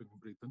Association in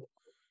Britain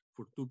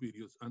for 2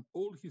 periods, and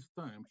all his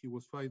time he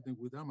was fighting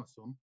with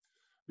Amazon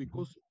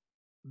because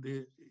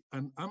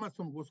and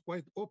Amazon was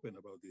quite open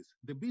about this.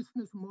 The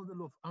business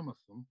model of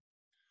Amazon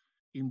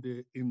in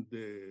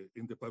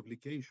the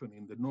publication,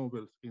 in the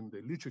novels, in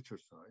the literature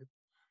side,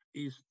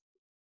 is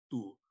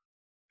to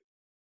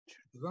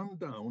run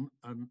down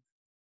and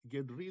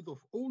get rid of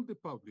all the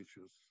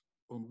publishers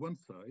on one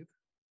side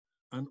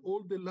and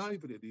all the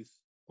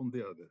libraries on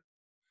the other.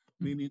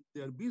 Meaning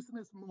their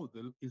business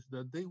model is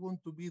that they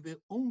want to be the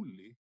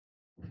only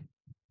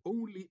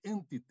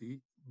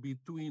entity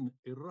between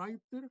a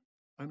writer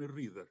and a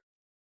reader.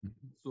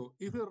 So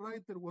if a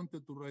writer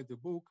wanted to write a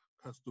book,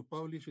 has to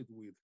publish it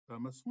with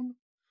Amazon,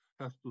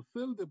 has to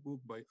sell the book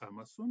by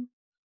Amazon,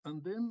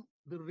 and then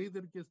the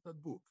reader gets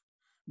that book.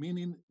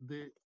 Meaning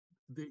the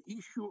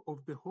issue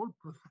of the whole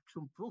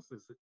production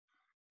process,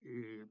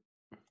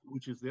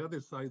 which is the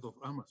other side of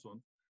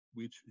Amazon,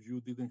 which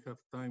you didn't have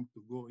time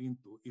to go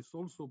into, is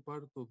also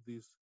part of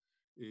this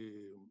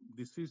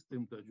the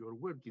system that you're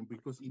working.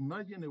 Because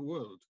imagine a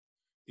world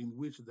in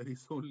which there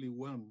is only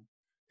one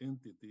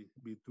entity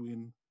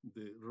between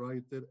the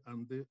writer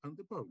and the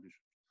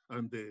publisher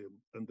and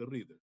the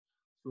reader.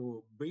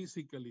 So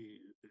basically,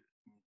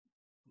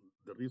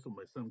 the reason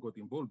my son got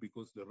involved,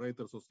 because the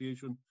Writers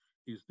Association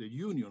is the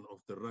union of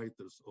the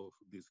writers of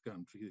this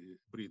country,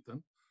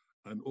 Britain,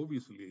 and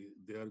obviously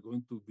they are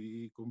going to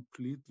be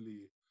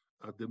completely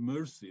at the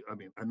mercy.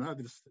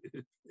 Another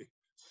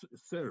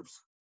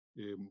serves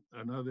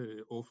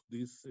another of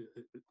this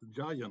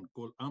giant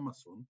called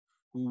Amazon,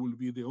 who will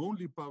be the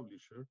only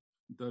publisher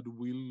that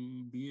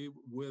will be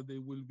where they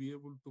will be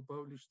able to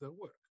publish their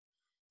work.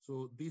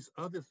 So this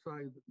other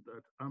side,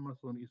 that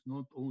Amazon is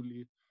not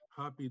only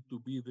happy to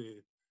be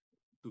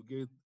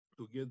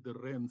to get the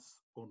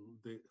rents on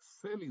the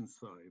selling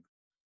side,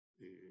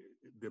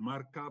 the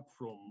markup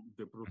from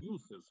the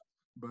producers,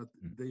 but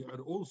they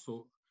are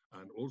also,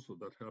 and also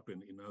that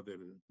happened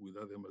with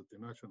other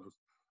multinationals,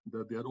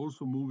 that they are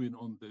also moving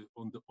on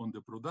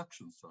the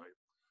production side,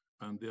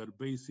 and they are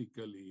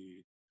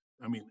basically,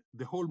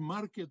 the whole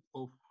market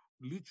of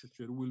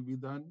literature will be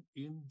done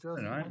in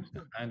just.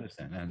 I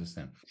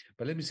understand.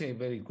 But let me say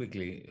very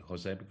quickly,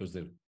 Jose, because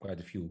there are quite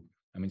a few.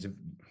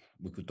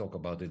 We could talk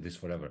about this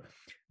forever,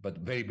 but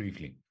very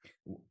briefly,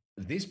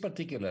 this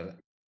particular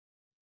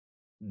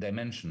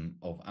dimension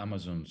of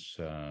Amazon's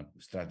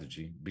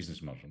strategy,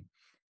 business model,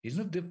 is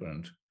not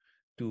different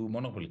to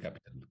monopoly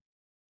capital.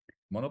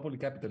 Monopoly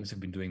capitalists have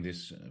been doing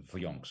this for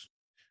yonks.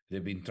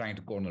 They've been trying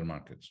to corner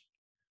markets,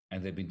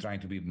 and they've been trying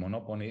to be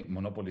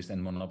monopolist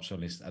and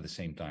monopolist at the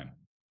same time.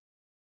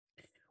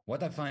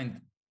 What I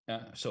find,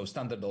 so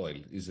Standard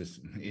Oil is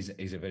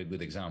a very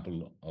good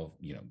example of,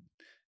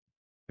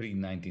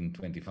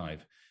 pre-1925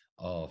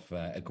 of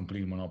a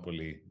complete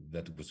monopoly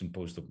that was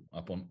imposed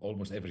upon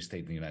almost every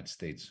state in the United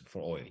States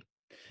for oil.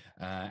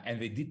 And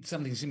they did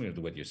something similar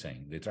to what you're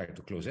saying. They tried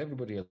to close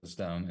everybody else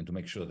down and to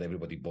make sure that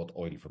everybody bought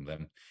oil from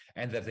them,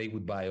 and that they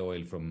would buy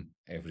oil from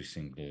every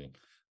single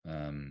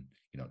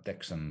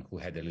Texan who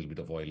had a little bit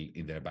of oil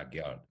in their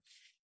backyard.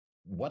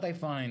 What I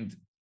find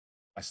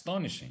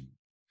astonishing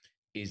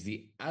is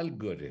the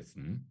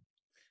algorithm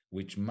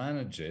which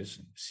manages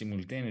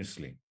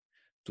simultaneously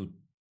to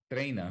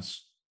train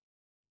us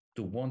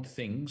to want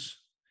things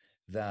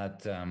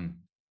that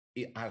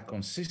are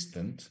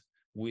consistent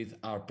with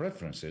our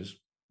preferences.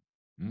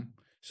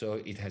 So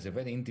it has a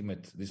very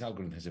intimate, this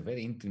algorithm has a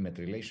very intimate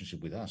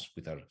relationship with us,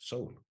 with our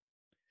soul.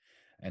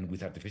 And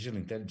with artificial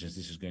intelligence,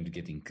 this is going to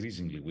get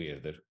increasingly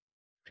weirder.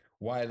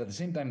 While at the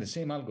same time, the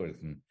same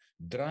algorithm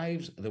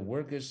drives the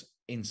workers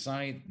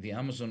inside the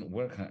Amazon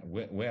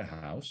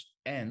warehouse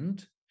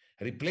and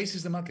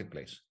replaces the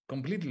marketplace,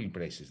 completely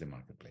replaces the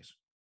marketplace.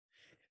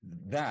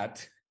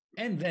 That,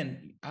 and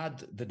then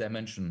add the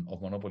dimension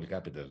of monopoly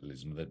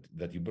capitalism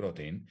that you brought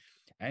in,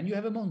 and you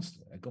have a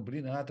monster, a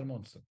complete and utter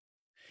monster.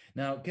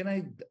 Now, can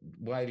I,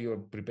 while you're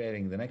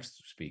preparing the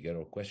next speaker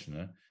or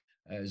questioner,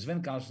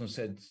 Sven Carlson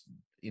said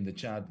in the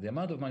chat, the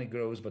amount of money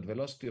grows, but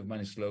velocity of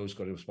money slows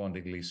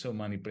correspondingly. So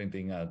money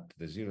printing at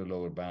the zero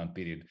lower bound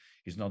period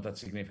is not that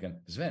significant.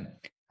 Sven,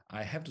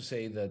 I have to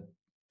say that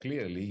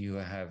clearly you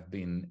have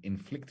been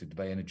inflicted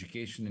by an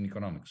education in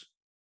economics.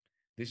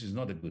 This is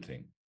not a good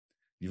thing.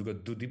 You've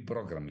got to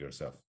deprogram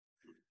yourself.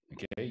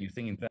 Okay, you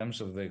think in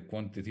terms of the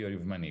quantity theory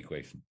of money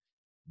equation.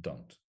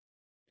 Don't.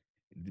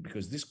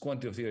 Because this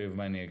quantity theory of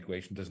money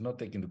equation does not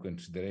take into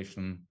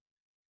consideration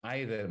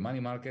either money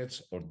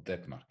markets or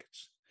debt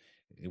markets.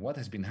 What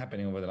has been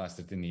happening over the last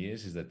 13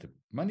 years is that the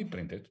money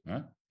printed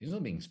is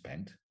not being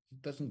spent.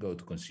 It doesn't go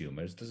to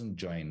consumers, doesn't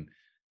join,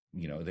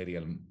 the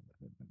real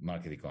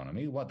market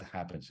economy. What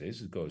happens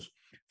is it goes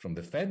from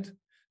the Fed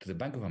to the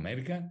Bank of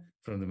America,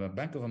 from the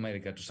Bank of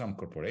America to some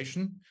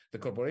corporation. The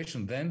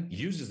corporation then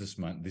uses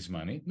this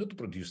money not to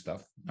produce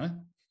stuff,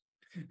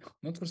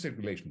 not for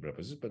circulation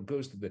purposes, but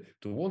goes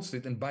to Wall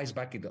Street and buys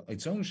back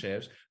its own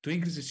shares to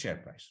increase its share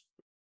price.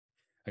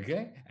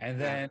 Okay, and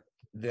then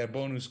their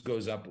bonus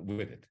goes up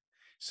with it.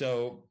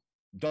 So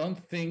don't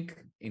think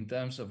in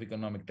terms of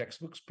economic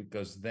textbooks,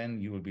 because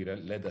then you will be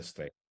led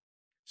astray.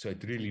 So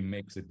it really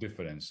makes a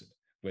difference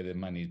whether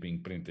money is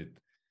being printed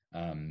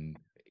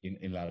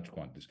in large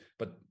quantities.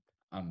 But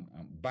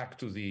back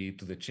to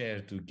the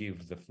chair to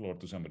give the floor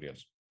to somebody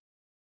else.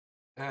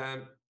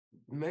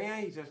 May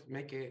I just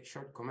make a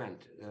short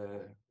comment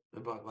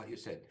about what you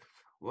said?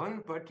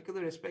 One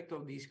particular aspect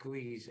of these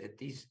QEs,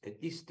 at least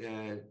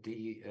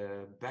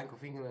the Bank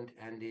of England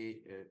and the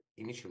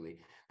initially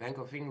Bank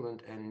of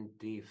England and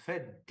the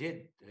Fed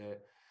did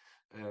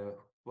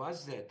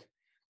was that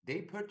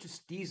they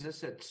purchased these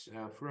assets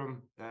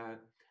from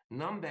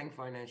non-bank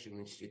financial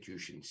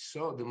institutions.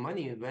 So the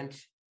money went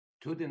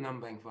to the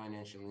non-bank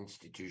financial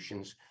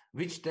institutions,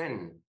 which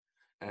then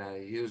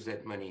used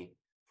that money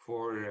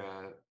for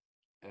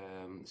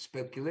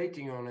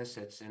speculating on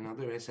assets and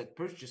other asset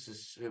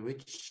purchases,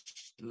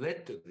 which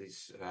led to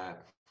this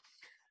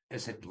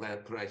asset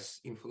price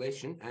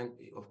inflation. And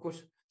of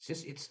course,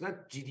 since it's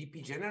not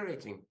GDP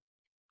generating,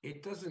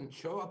 it doesn't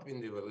show up in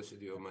the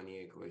velocity of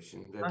money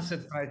equation.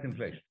 Asset price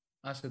inflation.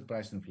 Asset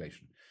price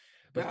inflation.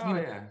 But,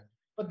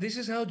 but this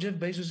is how Jeff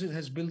Bezos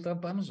has built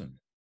up Amazon.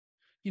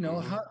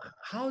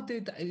 How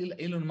did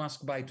Elon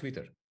Musk buy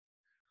Twitter?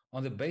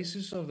 On the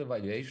basis of the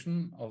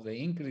valuation, of the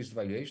increased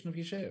valuation of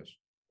his shares.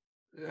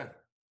 Yeah.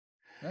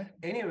 Right?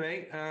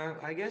 Anyway,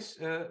 I guess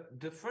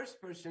the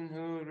first person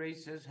who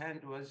raised his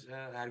hand was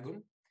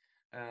Ergun.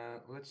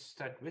 Let's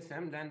start with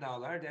him, then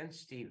Dağlar, then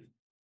Steve.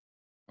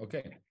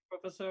 Okay.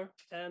 Professor,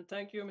 and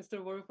thank you, Mr.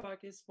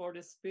 Varoufakis, for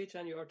this speech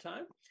and your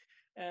time.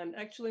 And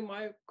actually,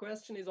 my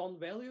question is on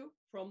value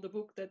from the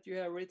book that you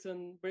have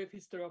written, Brief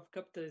History of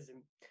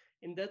Capitalism.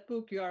 In that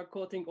book, you are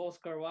quoting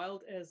Oscar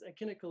Wilde as a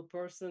cynical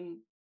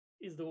person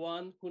is the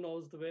one who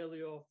knows the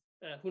value of,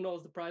 who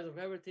knows the price of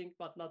everything,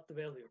 but not the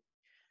value.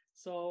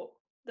 So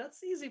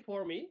that's easy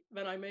for me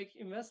when I make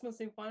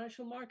investments in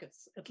financial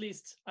markets. At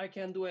least I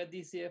can do a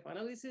DCF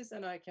analysis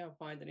and I can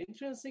find an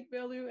intrinsic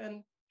value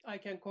and I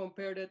can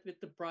compare that with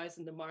the price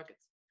in the market.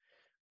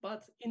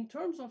 But in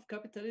terms of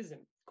capitalism,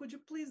 could you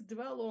please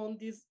dwell on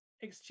this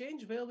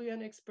exchange value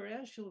and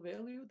experiential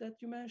value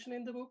that you mentioned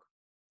in the book?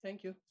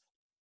 Thank you.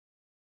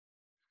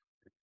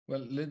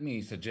 Well, let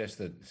me suggest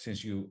that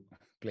since you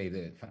play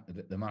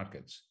the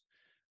markets,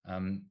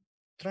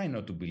 try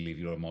not to believe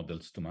your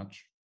models too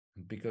much,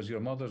 because your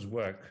models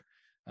work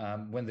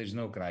when there's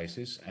no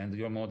crisis, and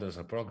your models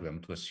are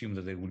programmed to assume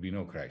that there will be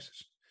no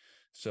crisis.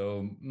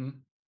 So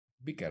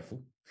be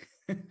careful.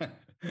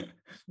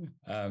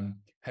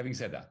 Having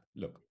said that,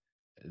 look,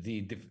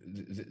 the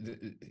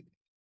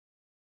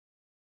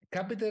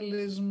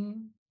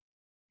capitalism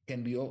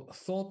can be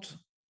thought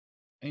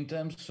in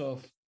terms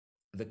of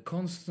the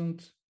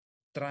constant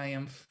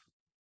triumph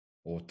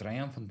or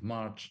triumphant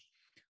march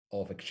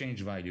of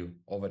exchange value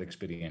over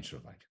experiential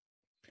value.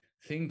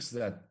 Things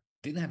that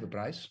didn't have a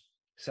price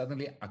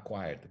suddenly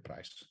acquired the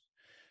price.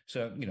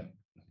 So,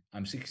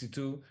 I'm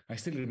 62. I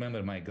still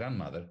remember my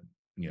grandmother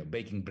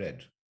baking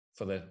bread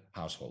for the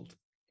household.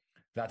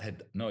 That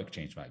had no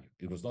exchange value.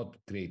 It was not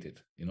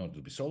created in order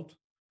to be sold.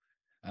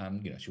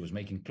 She was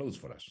making clothes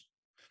for us.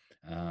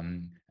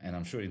 And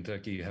I'm sure in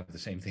Turkey you have the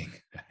same thing,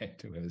 right?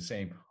 You have the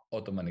same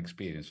Ottoman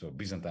experience or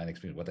Byzantine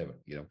experience, whatever,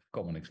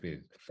 common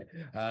experience.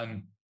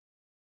 And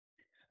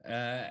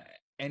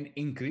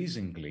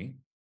increasingly,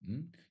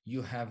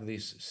 you have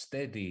this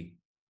steady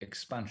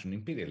expansion,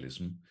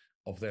 imperialism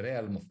of the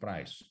realm of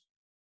price,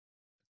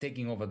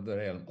 taking over the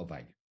realm of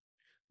value.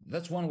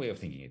 That's one way of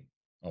thinking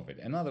of it.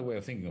 Another way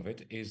of thinking of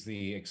it is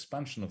the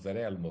expansion of the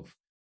realm of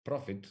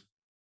profit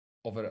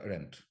over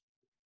rent.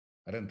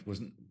 Rent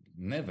was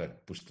never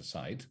pushed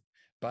aside,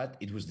 but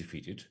it was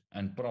defeated,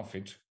 and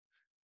profit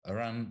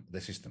ran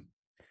the system.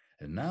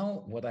 And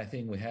now what I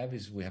think we have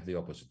the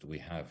opposite. We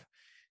have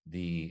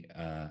the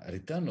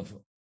return of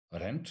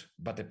rent,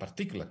 but a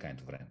particular kind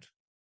of rent,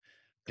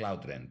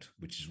 cloud rent,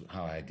 which is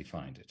how I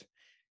defined it.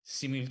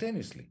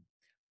 Simultaneously,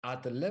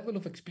 at the level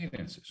of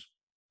experiences,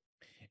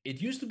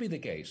 it used to be the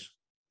case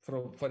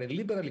for a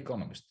liberal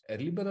economist, a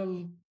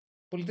liberal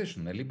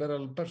politician, a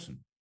liberal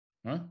person,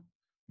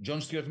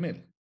 John Stuart Mill.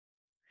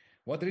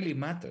 What really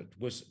mattered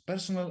was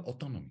personal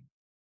autonomy.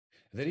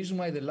 The reason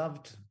why they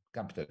loved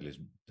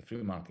capitalism, the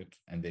free market,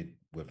 and they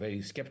were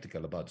very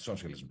skeptical about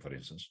socialism, for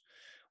instance,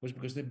 was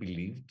because they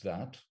believed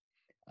that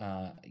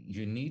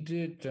you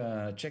needed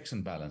checks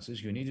and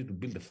balances. You needed to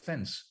build a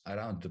fence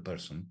around the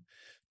person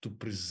to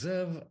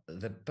preserve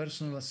the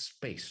personal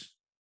space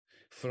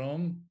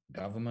from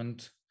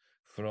government,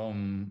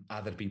 from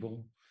other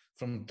people,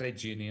 from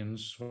trade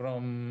unions,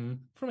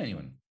 from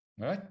anyone,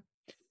 all right?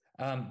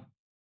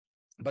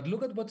 But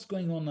look at what's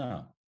going on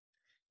now.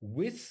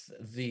 With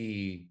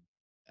the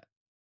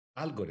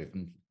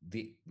algorithm,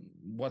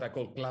 what I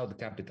call cloud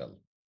capital,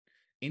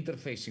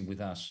 interfacing with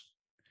us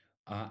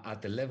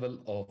at the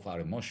level of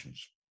our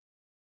emotions,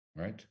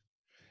 right?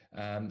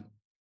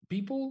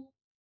 People,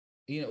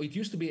 it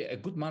used to be a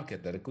good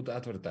marketer, a good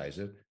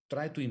advertiser,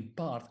 tried to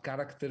impart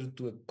character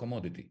to a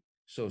commodity.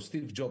 So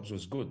Steve Jobs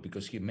was good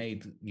because he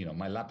made,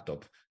 my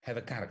laptop have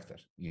a character,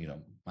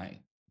 my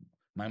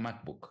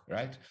MacBook,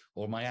 right?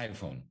 Or my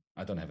iPhone.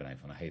 I don't have an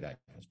iPhone. I hate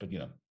iPhones, but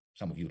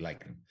some of you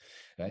like them,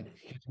 right?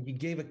 He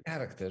gave a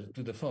character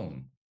to the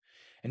phone.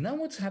 And now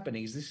what's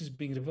happening is this is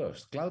being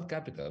reversed. Cloud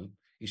capital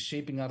is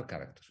shaping our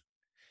character.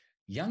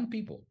 Young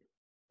people,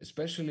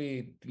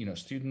 especially,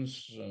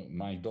 students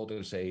my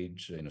daughter's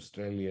age in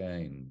Australia,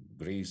 in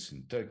Greece,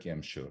 in Turkey,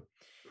 I'm sure,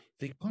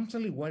 they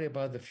constantly worry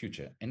about the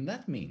future. And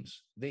that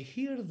means they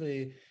hear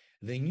the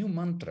new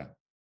mantra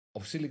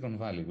of Silicon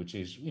Valley, which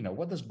is,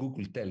 what does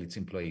Google tell its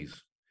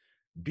employees?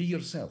 Be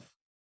yourself.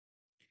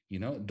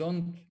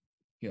 Don't,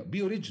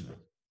 be original.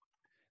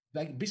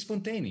 Like, be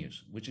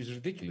spontaneous, which is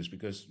ridiculous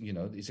because,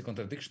 it's a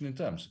contradiction in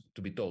terms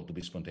to be told to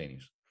be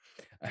spontaneous.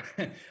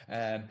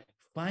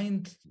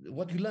 Find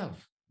what you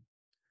love.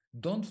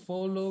 Don't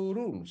follow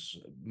rules.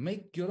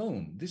 Make your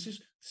own.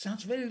 This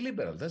sounds very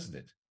liberal, doesn't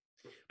it?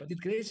 But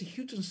it creates a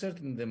huge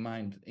uncertainty in the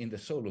mind, in the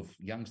soul of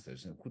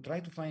youngsters who try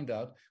to find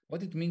out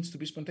what it means to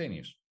be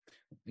spontaneous.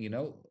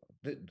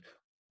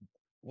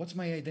 What's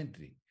my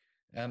identity?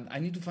 I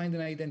need to find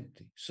an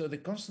identity. So they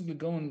constantly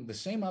go on the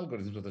same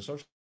algorithms of the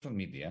social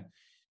media,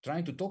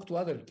 trying to talk to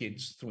other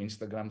kids through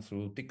Instagram,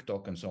 through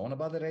TikTok, and so on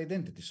about their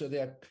identity. So they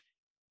are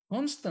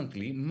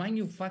constantly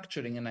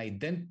manufacturing an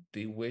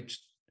identity which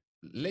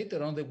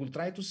later on they will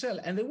try to sell,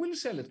 and they will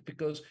sell it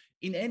because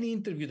in any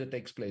interview that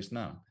takes place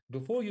now,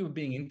 before you're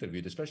being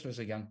interviewed, especially as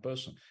a young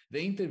person,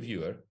 the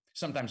interviewer,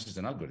 sometimes it's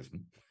an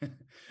algorithm,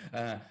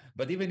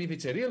 but even if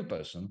it's a real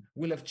person,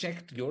 will have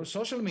checked your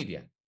social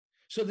media.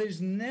 So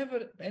there's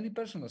never any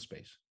personal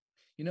space.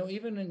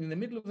 Even in the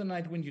middle of the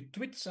night when you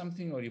tweet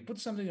something or you put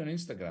something on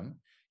Instagram,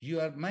 you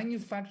are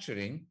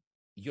manufacturing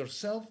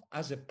yourself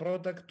as a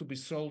product to be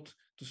sold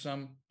to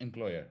some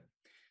employer.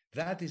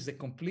 That is the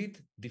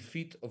complete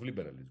defeat of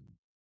liberalism.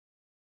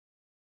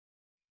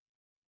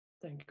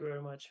 Thank you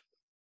very much.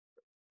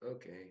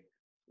 Okay.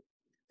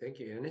 Thank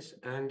you, Yanis.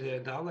 And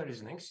Dağlar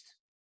is next.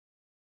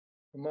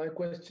 My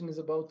question is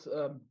about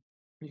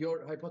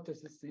your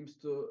hypothesis seems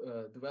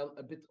to dwell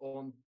a bit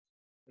on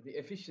the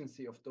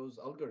efficiency of those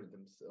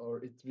algorithms,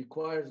 or it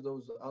requires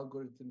those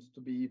algorithms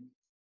to be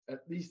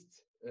at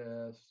least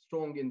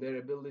strong in their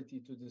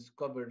ability to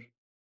discover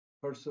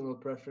personal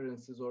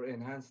preferences or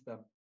enhance them.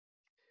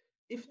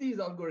 If these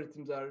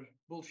algorithms are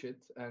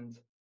bullshit and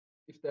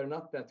if they're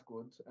not that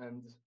good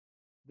and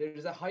there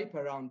is a hype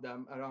around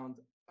them, around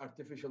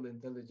artificial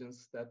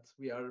intelligence that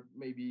we are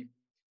maybe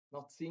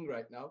not seeing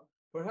right now,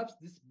 perhaps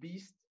this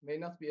beast may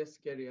not be as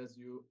scary as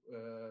you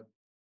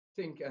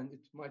think, and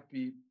it might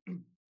be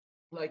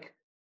like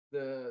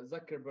the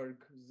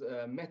Zuckerberg's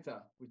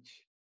Meta,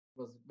 which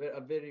was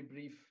a very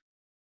brief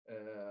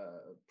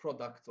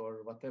product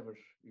or whatever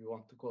you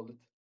want to call it,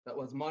 that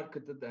was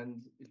marketed,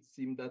 and it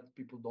seemed that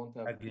people don't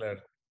have. Daglar,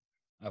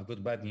 I've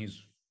got bad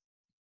news.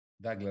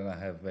 Daglar, I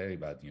have very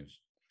bad news.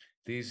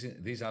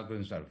 These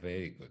algorithms are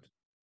very good.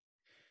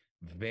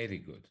 Very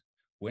good.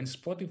 When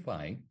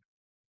Spotify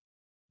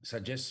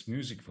suggests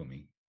music for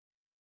me,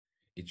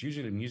 it's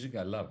usually music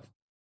I love.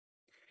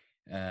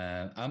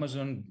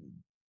 Amazon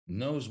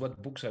knows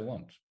what books I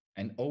want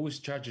and always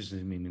charges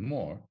me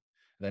more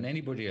than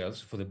anybody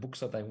else for the books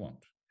that I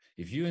want.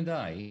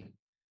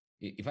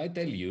 If I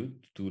tell you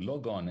to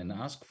log on and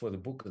ask for the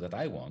book that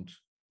I want,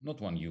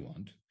 not one you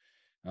want,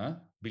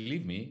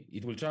 believe me,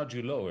 it will charge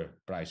you lower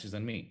prices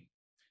than me.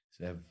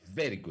 So they're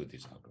very good,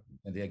 this algorithm,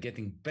 and they are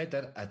getting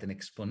better at an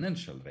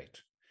exponential rate.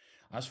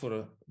 As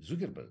for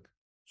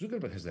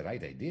Zuckerberg has the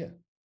right idea.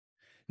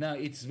 Now,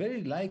 it's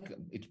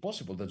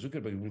possible that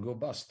Zuckerberg will go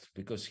bust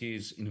because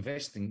he's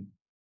investing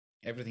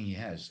everything he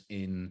has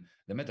in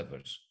the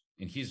metaverse,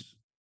 in his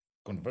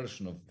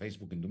conversion of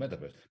Facebook into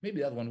metaverse.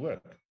 Maybe that won't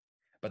work,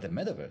 but the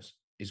metaverse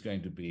is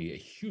going to be a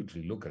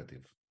hugely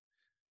lucrative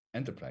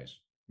enterprise.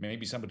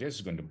 Maybe somebody else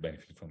is going to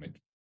benefit from it.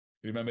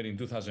 Remember in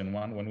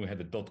 2001 when we had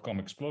the dot-com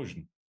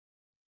explosion?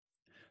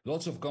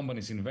 Lots of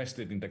companies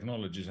invested in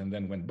technologies and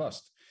then went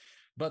bust.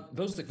 But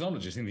those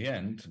technologies, in the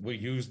end, were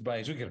used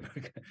by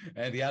Zuckerberg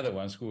and the other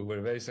ones who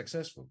were very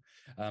successful.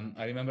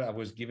 I remember I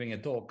was giving a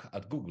talk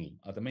at Google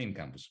at the main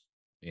campus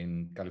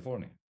in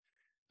California.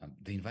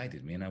 They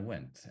invited me and I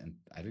went, and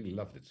I really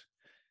loved it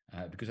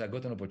because I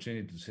got an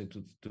opportunity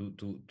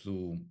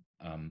to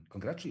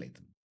congratulate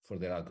them for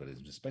their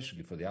algorithms,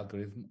 especially for the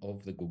algorithm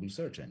of the Google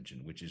search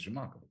engine, which is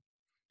remarkable.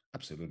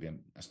 Absolutely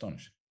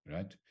astonishing,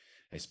 right?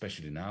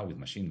 Especially now with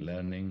machine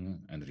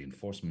learning and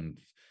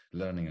reinforcement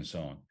learning and so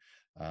on.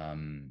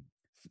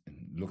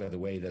 Look at the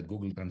way that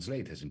Google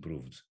Translate has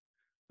improved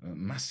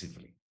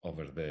massively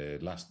over the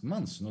last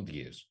months, not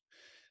years.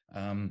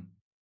 And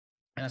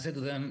I said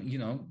to them,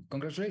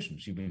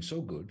 congratulations, you've been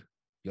so good.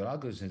 Your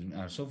algorithms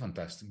are so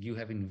fantastic. You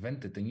have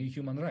invented a new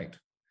human right,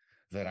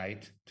 the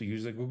right to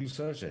use the Google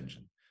search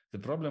engine. The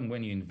problem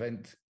when you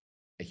invent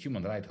a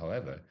human right,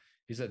 however,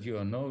 is that you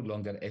are no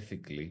longer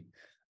ethically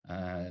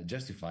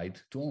justified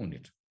to own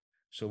it.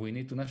 So we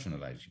need to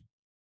nationalize you.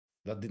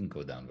 That didn't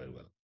go down very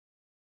well.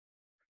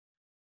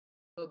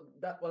 So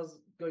that was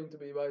going to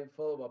be my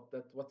follow-up,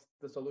 that what's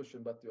the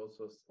solution, but you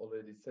also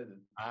already said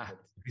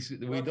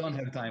it. We don't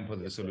have time for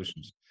the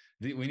solutions.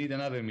 We need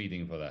another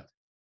meeting for that.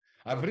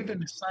 I've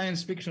written a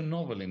science fiction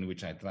novel in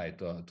which I try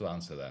to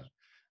answer that.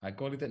 I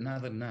call it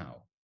Another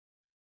Now.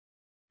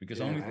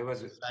 Because only a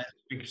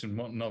science fiction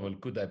novel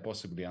could I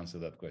possibly answer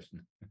that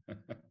question.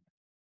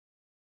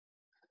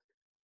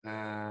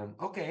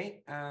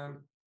 Okay.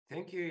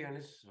 Thank you,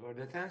 Yanis, for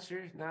that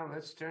answer. Now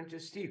let's turn to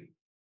Steve.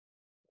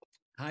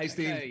 Hi,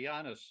 Steve. Hey,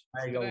 Yanis.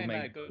 Hey,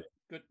 mate.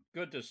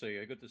 Good to see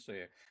you. Good to see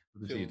you.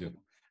 Good to see you too.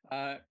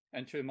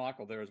 And to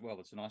Michael there as well.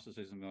 It's nice to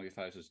see some familiar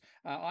faces.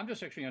 I'm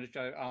just actually going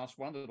to ask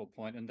one little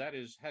point, and that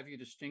is, have you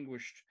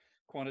distinguished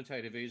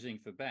quantitative easing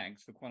for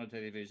banks for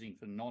quantitative easing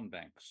for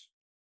non-banks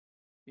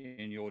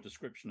in your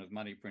description of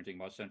money printing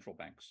by central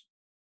banks?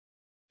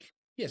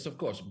 Yes, of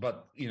course.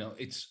 But,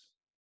 it's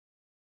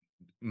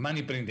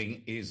money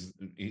printing is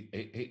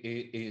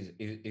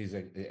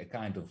a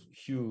kind of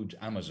huge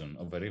Amazon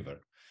of a river.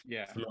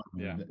 Yeah.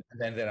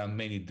 Then there are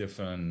many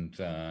different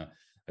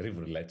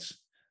riverlets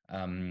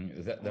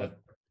that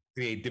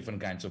create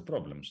different kinds of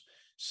problems.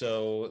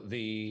 So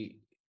you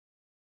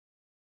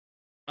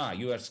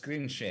are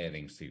screen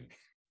sharing, Steve.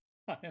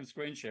 I am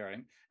screen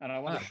sharing, and I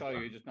want to show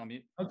you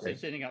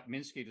setting up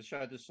Minsky to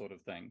show this sort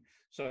of thing.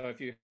 So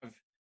if you have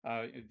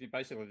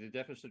basically the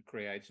deficit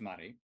creates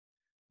money.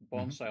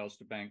 Bond sales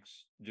to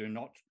banks do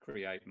not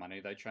create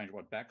money. They change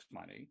what backs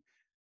money.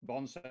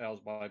 Bond sales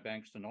by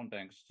banks to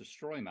non-banks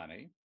destroy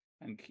money.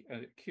 And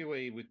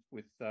QE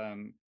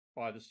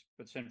by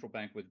the central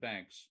bank with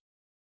banks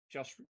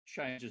just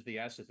changes the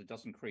asset. It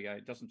doesn't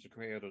create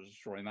or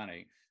destroy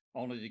money.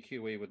 Only the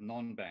QE with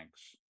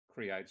non-banks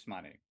creates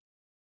money.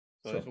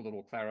 So that's a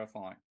little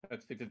clarifying.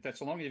 That's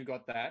so long as you've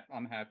got that,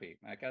 I'm happy.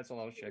 Okay, that's a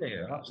lot of checking.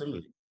 Yeah,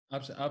 absolutely.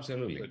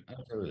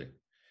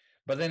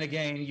 But then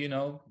again,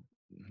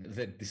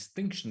 the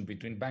distinction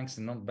between banks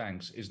and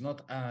non-banks is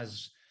not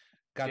as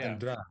cut and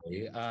dry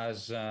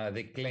as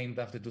they claimed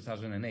after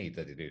 2008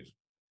 that it is.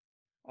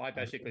 I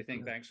basically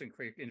think banks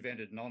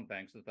invented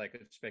non-banks that they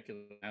could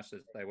speculate on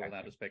assets. They were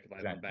allowed to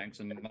speculate on banks,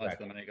 and most of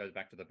the money goes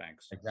back to the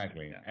banks.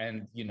 Exactly. Yeah.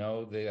 And,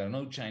 there are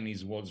no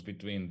Chinese walls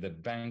between the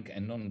bank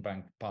and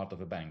non-bank part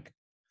of a bank,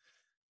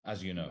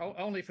 as you know.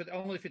 Only for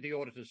the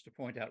auditors to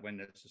point out when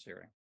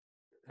necessary.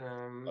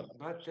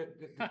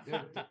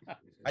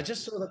 I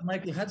just saw that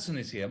Michael Hudson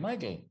is here.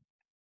 Michael,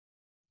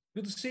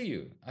 good to see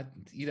you.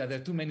 There are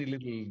too many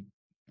little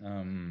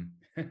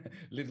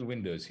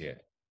windows here.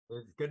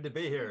 It's good to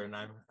be here, and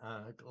I'm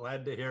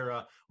glad to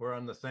hear we're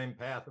on the same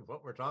path of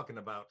what we're talking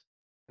about.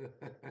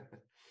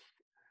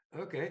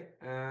 Okay.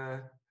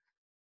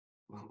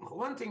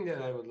 One thing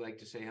that I would like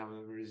to say,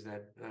 however, is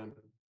that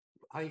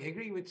I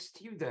agree with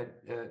Steve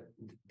that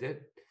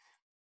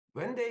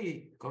when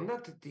they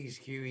conducted these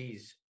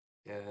QEs,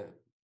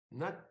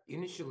 not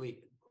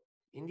initially,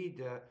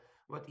 indeed,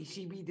 what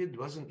ECB did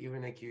wasn't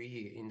even a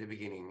QE in the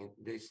beginning.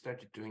 They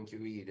started doing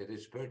QE, that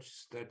is,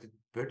 started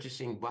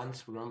purchasing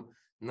bonds from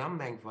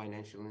non-bank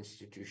financial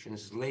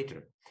institutions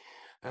later.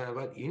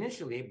 But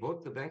initially,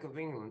 both Bank of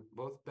England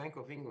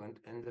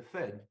and the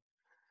Fed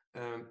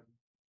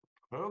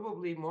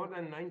probably more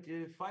than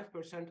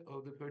 95%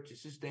 of the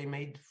purchases they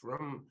made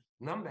from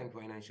non-bank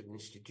financial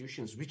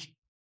institutions, which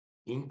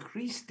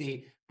increased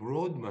the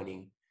broad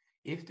money.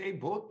 If they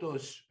bought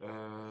those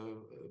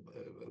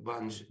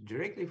bonds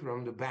directly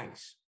from the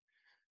banks,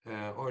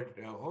 or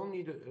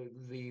only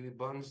the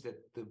bonds that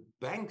the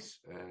banks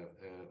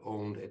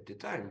owned at the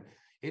time,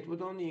 it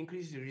would only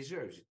increase the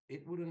reserves.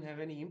 It wouldn't have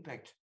any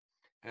impact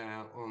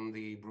on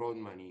the broad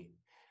money,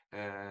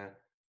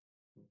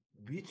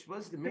 which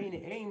was the main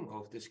aim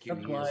of the QE.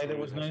 That's why there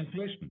was no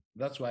inflation.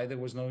 That's why there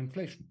was no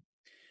inflation.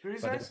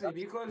 Precisely,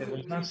 because there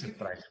was massive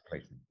price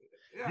inflation.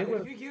 Yeah,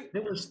 they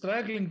were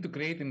struggling to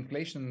create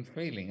inflation and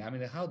failing. I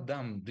mean, how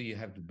dumb do you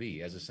have to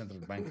be as a central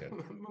banker?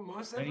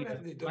 Most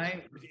definitely.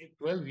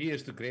 12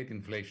 years to create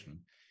inflation.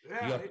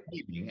 Yeah, you're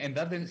failing, and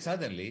then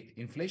suddenly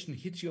inflation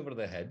hits you over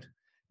the head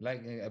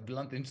like a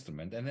blunt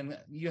instrument. And then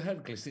you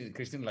heard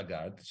Christine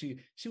Lagarde.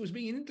 She was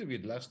being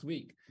interviewed last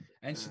week,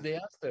 and they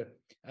asked her,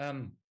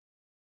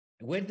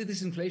 where did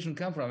this inflation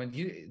come from? And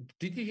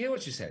did you hear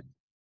what she said?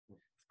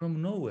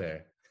 From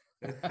nowhere.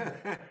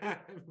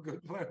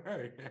 Good for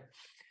her.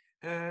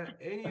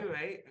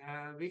 Anyway,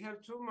 we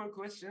have 2 more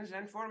questions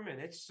and 4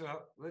 minutes, so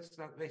let's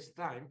not waste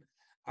time.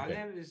 Okay.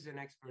 Alev is the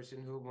next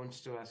person who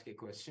wants to ask a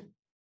question.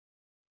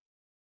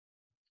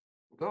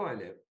 Go,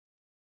 Alev.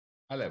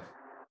 Alev.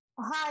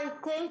 Hi,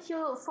 thank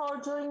you for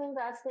joining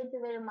us. Thank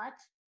you very much.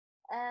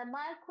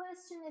 My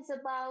question is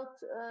about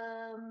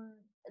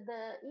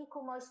the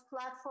e-commerce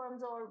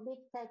platforms or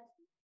big tech.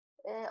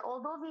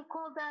 Although we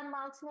call them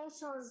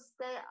multinationals,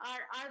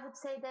 I would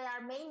say they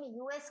are mainly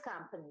US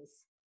companies.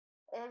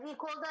 We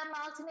call them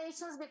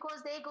multinationals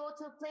because they go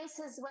to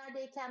places where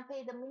they can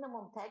pay the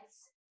minimum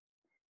tax,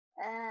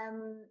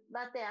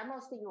 but they are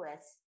mostly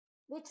US.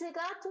 With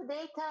regard to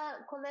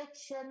data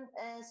collection,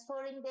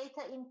 storing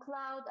data in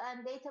cloud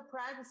and data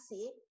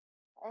privacy,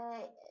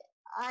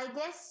 I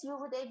guess you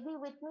would agree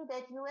with me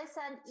that US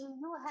and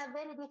EU have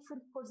very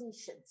different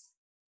positions.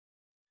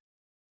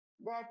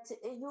 That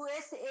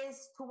US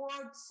is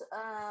towards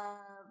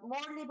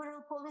more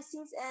liberal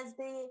policies as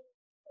the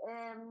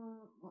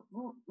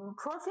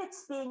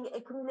profits being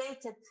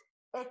accumulated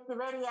at the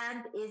very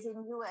end is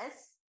in US,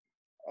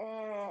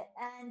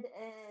 and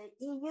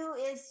EU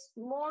is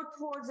more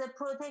towards a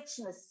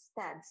protectionist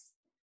stance.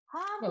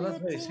 How do you very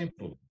think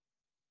simple.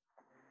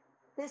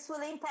 This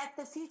will impact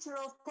the future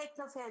of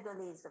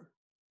technofeudalism?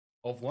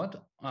 Of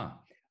what?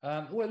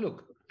 Well,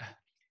 look,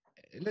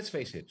 let's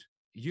face it.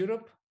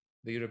 Europe,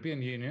 the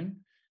European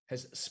Union,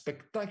 has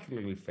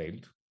spectacularly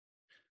failed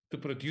to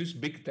produce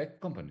big tech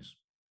companies.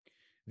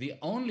 The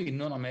only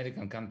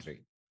non-American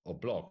country or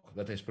bloc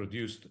that has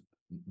produced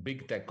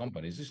big tech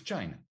companies is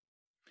China.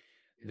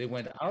 They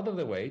went out of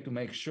the way to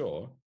make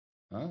sure,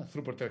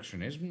 through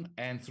protectionism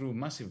and through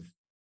massive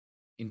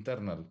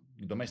internal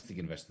domestic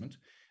investment,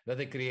 that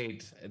they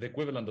create the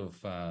equivalent of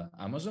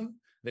Amazon,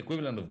 the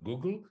equivalent of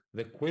Google,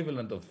 the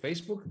equivalent of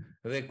Facebook,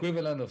 the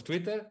equivalent of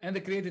Twitter, and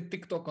they created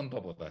TikTok on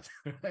top of that.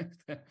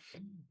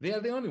 They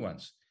are the only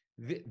ones.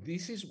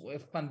 This is a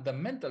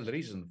fundamental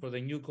reason for the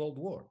new Cold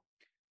War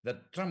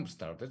that Trump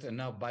started, and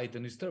now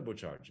Biden is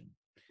turbocharging.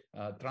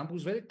 Trump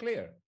was very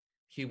clear.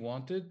 He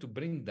wanted to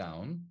bring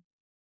down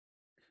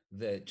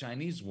the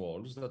Chinese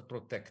walls that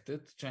protected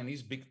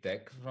Chinese big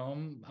tech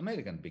from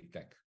American big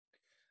tech.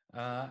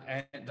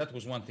 And that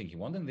was one thing he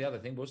wanted. And the other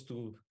thing was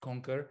to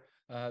conquer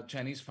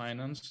Chinese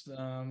finance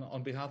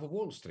on behalf of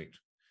Wall Street.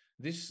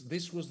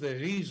 This was the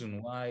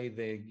reason why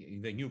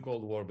the new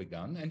Cold War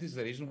began, and is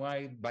the reason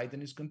why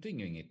Biden is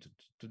continuing it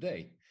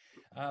today.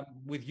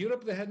 With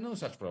Europe, they had no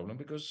such problem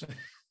because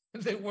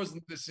there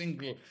wasn't a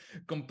single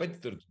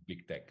competitor to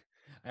big tech.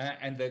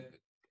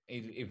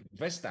 If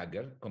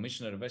Vestager,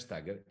 Commissioner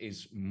Vestager,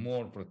 is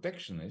more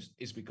protectionist,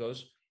 is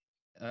because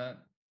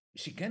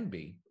she can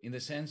be, in the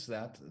sense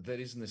that there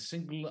isn't a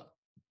single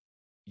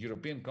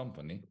European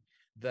company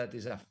that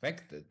is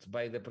affected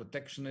by the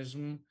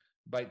protectionism,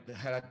 by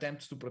her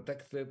attempts to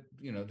protect the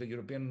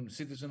European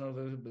citizen or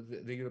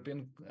the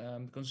European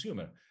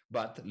consumer.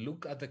 But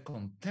look at the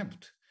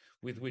contempt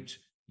with which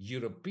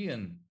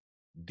European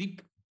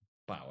deep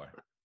power,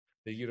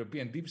 the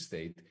European deep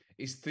state,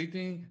 is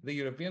treating the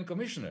European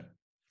Commissioner.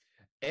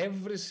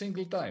 Every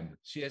single time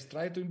she has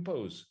tried to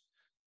impose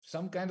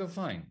some kind of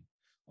fine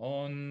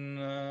on,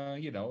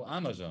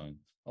 Amazon,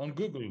 on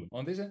Google,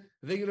 on this,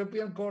 the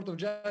European Court of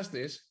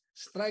Justice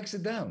strikes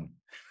it down.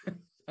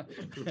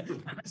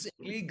 That's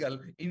illegal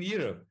in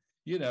Europe.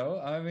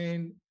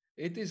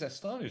 It is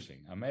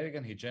astonishing.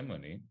 American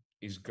hegemony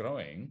is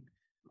growing.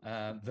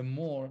 The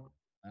more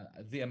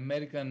the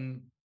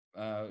American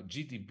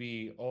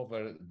GDP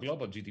over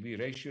global GDP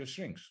ratio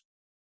shrinks.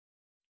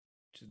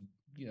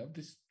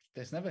 This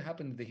has never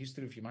happened in the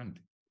history of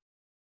humanity.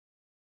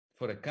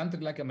 For a country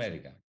like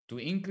America to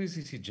increase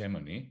its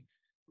hegemony,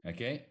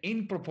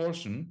 in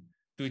proportion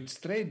to its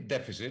trade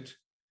deficit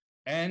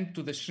and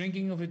to the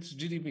shrinking of its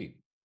GDP.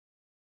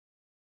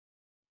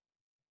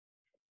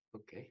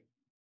 Okay.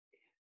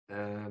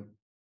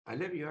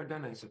 Alev, you are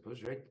done, I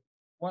suppose, right?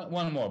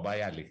 One more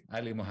by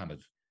Ali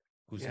Mohammed,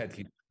 who's had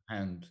his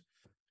hand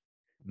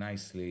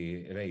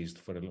nicely raised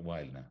for a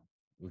while now.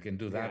 We can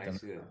do that,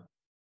 Yeah,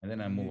 and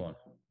then I move on.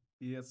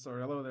 Yes,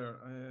 sorry. Hello there.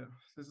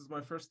 This is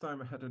my first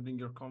time attending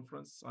your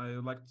conference. I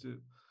would like to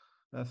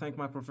thank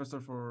my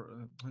professor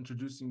for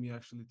introducing me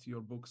actually to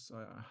your books.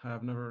 I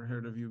have never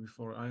heard of you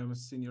before. I am a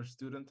senior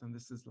student, and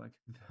this is like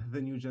the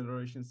new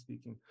generation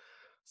speaking.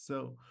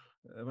 So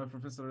my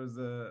professor is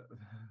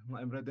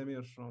Emre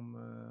Demir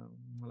from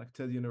like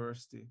TED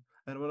University.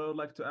 And what I would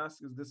like to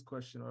ask is this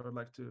question. I would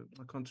like to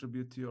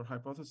contribute to your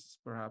hypothesis,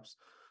 perhaps.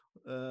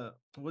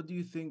 What do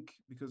you think?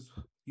 Because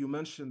you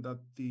mentioned that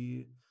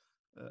the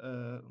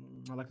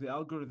like the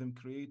algorithm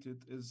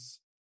created is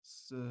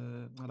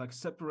like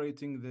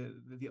separating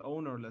the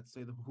owner, let's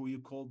say, who you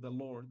call the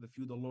lord, the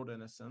feudal lord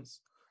in a sense,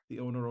 the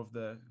owner of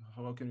the,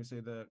 how can you say,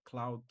 the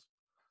cloud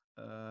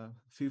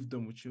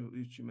fiefdom, which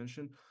you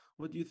mentioned.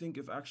 What do you think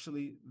if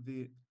actually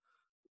the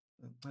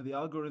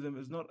algorithm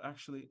is not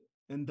actually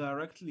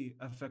indirectly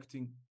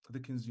affecting the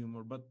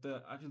consumer, but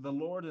actually the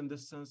lord in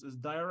this sense is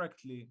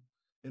directly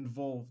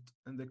involved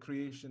in the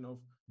creation of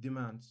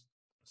demands?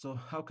 So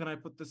how can I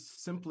put this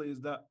simply is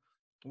that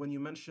when you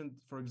mentioned,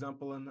 for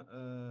example, in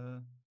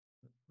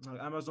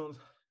Amazon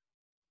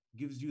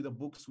gives you the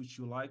books which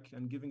you like,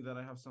 and given that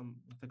I have some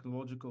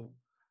technological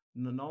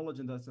knowledge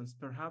in that sense,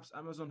 perhaps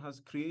Amazon has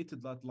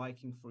created that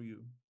liking for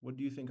you. What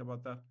do you think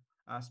about that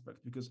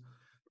aspect? Because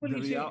what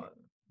I'm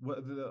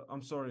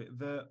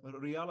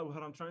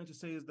trying to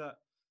say is that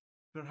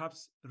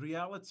perhaps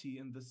reality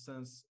in this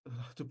sense,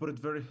 to put it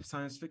very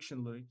science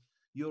fictionally,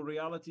 your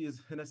reality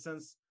is in a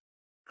sense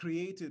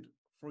created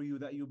for you,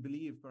 that you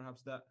believe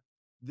perhaps that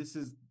this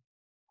is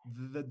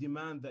the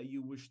demand that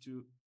you wish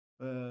to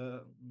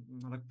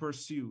like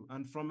pursue.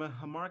 And from a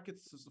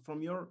market,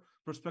 from your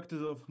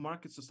perspective of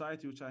market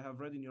society, which I have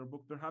read in your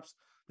book, perhaps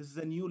this is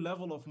a new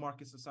level of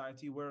market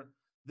society where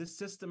this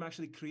system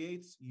actually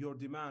creates your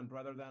demand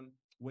rather than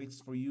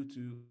waits for you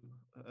to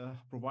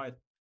provide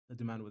a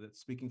demand with it,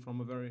 speaking from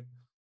a very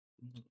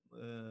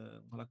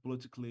like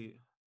politically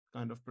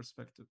kind of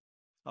perspective.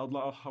 I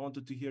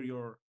wanted to hear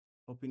your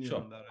opinion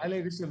on that.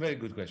 Ali, this is a very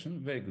good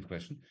question. Very good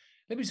question.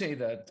 Let me say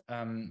that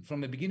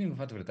from the beginning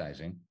of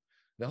advertising,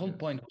 the whole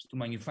point was to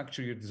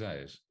manufacture your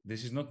desires.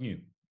 This is not new.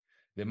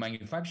 The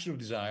manufacture of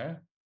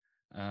desire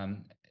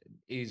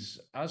is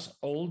as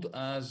old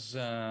as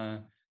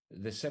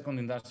the second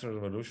industrial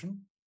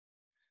revolution,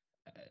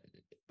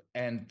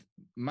 and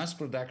mass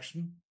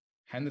production,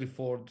 Henry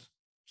Ford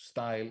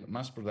style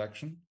mass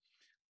production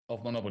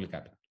of monopoly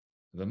capital.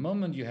 The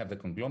moment you have the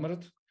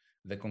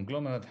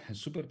conglomerate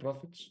has super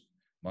profits,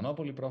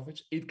 monopoly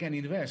profits, it can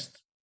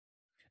invest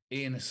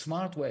in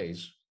smart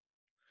ways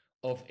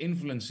of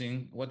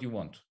influencing what you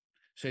want.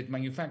 So it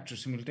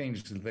manufactures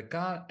simultaneously the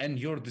car and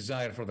your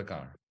desire for the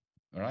car,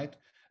 all right?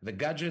 The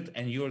gadget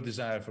and your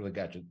desire for the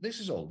gadget. This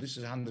is old. This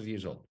is 100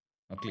 years old,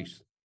 at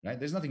least, right?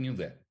 There's nothing new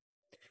there.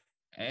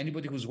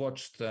 Anybody who's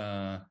watched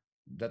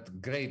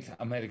that great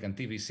American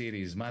TV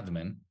series, Mad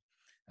Men,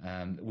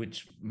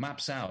 which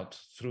maps out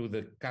through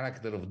the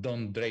character of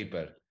Don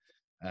Draper,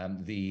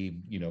 the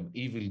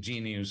evil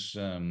genius,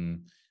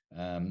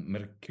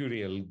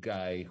 mercurial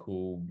guy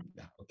who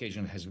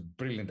occasionally has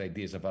brilliant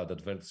ideas about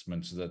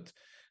advertisements that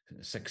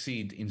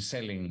succeed in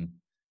selling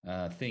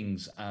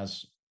things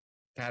as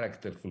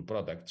characterful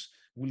products,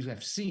 will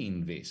have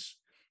seen this.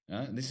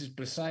 This is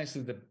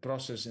precisely the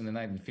process in the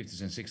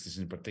 1950s and 60s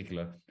in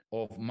particular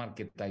of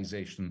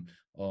marketization,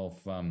 of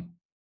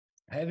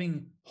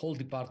having whole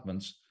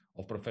departments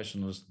of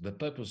professionals, the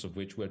purpose of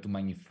which were to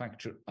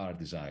manufacture our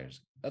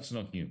desires. That's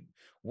not new.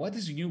 What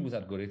is new with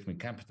algorithmic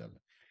capital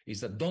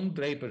is that Don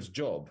Draper's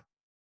job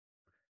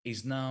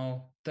is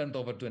now turned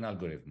over to an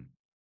algorithm.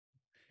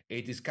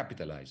 It is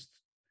capitalized.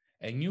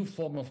 A new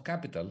form of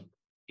capital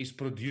is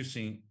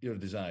producing your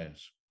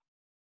desires.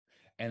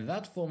 And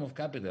that form of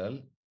capital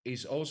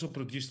is also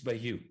produced by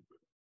you.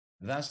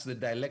 Thus, the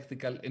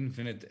dialectical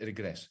infinite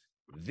regress.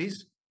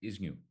 This is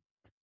new.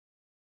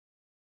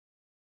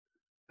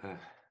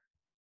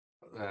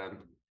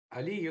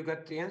 Ali, you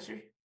got the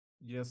answer?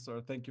 Yes,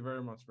 sir. Thank you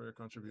very much for your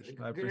contribution.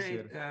 I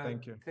appreciate it.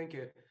 Thank you. Thank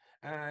you.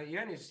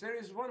 Yanis, there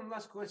is one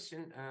last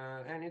question,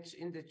 and it's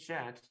in the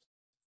chat.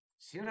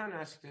 Sinan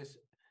asked us,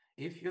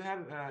 if you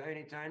have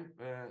any time,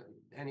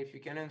 and if you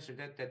can answer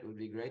that, that would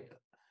be great.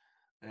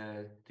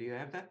 Do you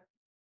have that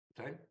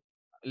time?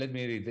 Let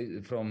me read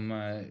it from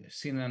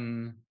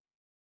Sinan.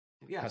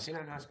 Yeah,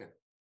 Sinan Haskell.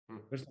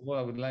 First of all,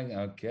 I would like,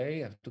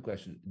 okay, I have two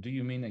questions. Do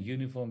you mean a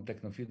uniform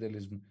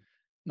technofeudalism?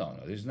 No,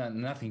 there's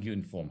nothing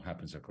uniform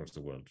happens across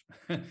the world.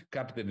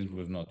 Capitalism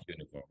was not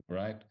uniform,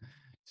 right?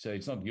 So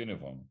it's not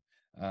uniform,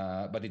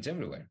 but it's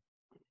everywhere.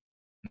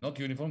 Not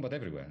uniform, but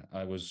everywhere.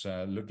 I was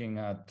looking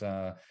at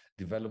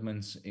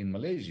developments in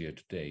Malaysia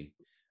today,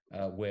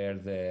 where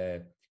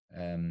the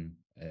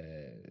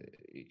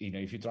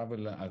if you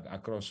travel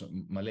across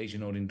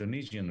Malaysian or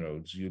Indonesian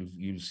roads,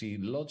 you'll see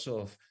lots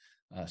of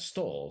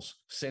stalls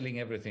selling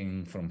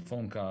everything from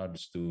phone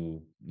cards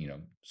to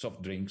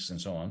soft drinks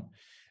and so on.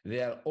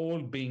 They are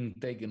all being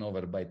taken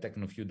over by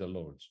techno-feudal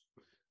lords.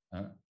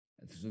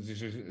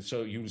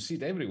 So you'll see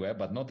it everywhere,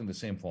 but not in the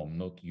same form,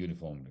 not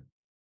uniformly.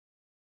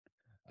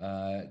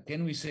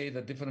 Can we say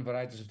that different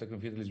varieties of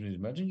technofeudalism is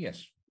emerging?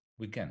 Yes,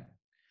 we can.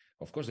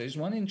 Of course, there is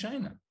one in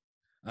China.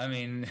 I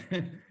mean,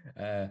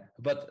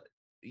 but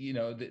you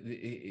know,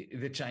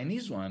 the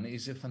Chinese one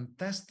is a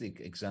fantastic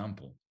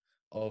example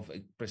of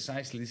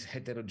precisely this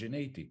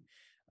heterogeneity.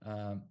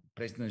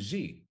 President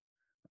Xi,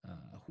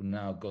 who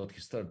now got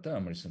his third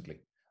term recently,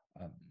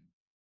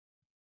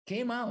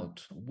 came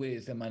out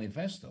with a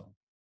manifesto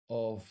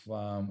of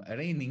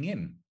reining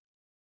in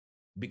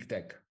big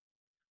tech,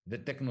 the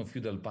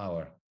techno-feudal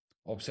power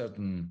of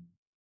certain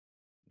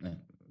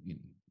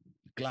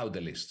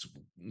cloudalists,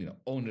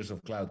 owners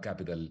of cloud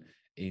capital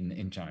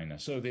in China.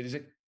 So there is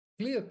a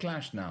clear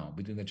clash now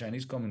between the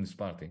Chinese Communist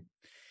Party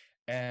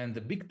and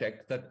the big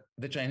tech that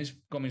the Chinese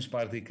Communist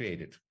Party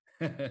created.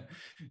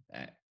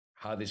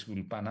 How this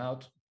will pan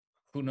out,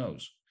 who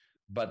knows?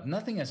 But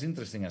nothing as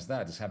interesting as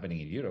that is happening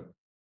in Europe.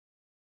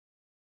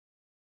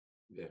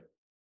 Yeah.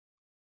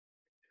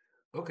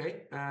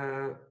 Okay.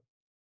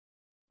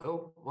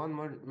 One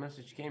more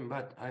message came,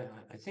 but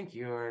I think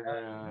you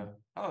are.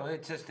 Oh,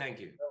 it says thank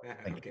you.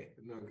 Okay.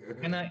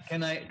 Can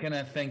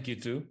I thank you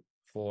too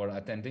for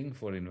attending,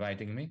 for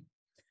inviting me,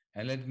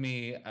 and let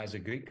me, as a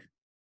Greek,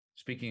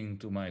 speaking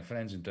to my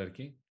friends in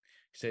Turkey,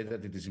 say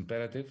that it is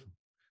imperative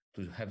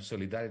to have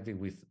solidarity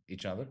with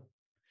each other,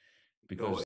 because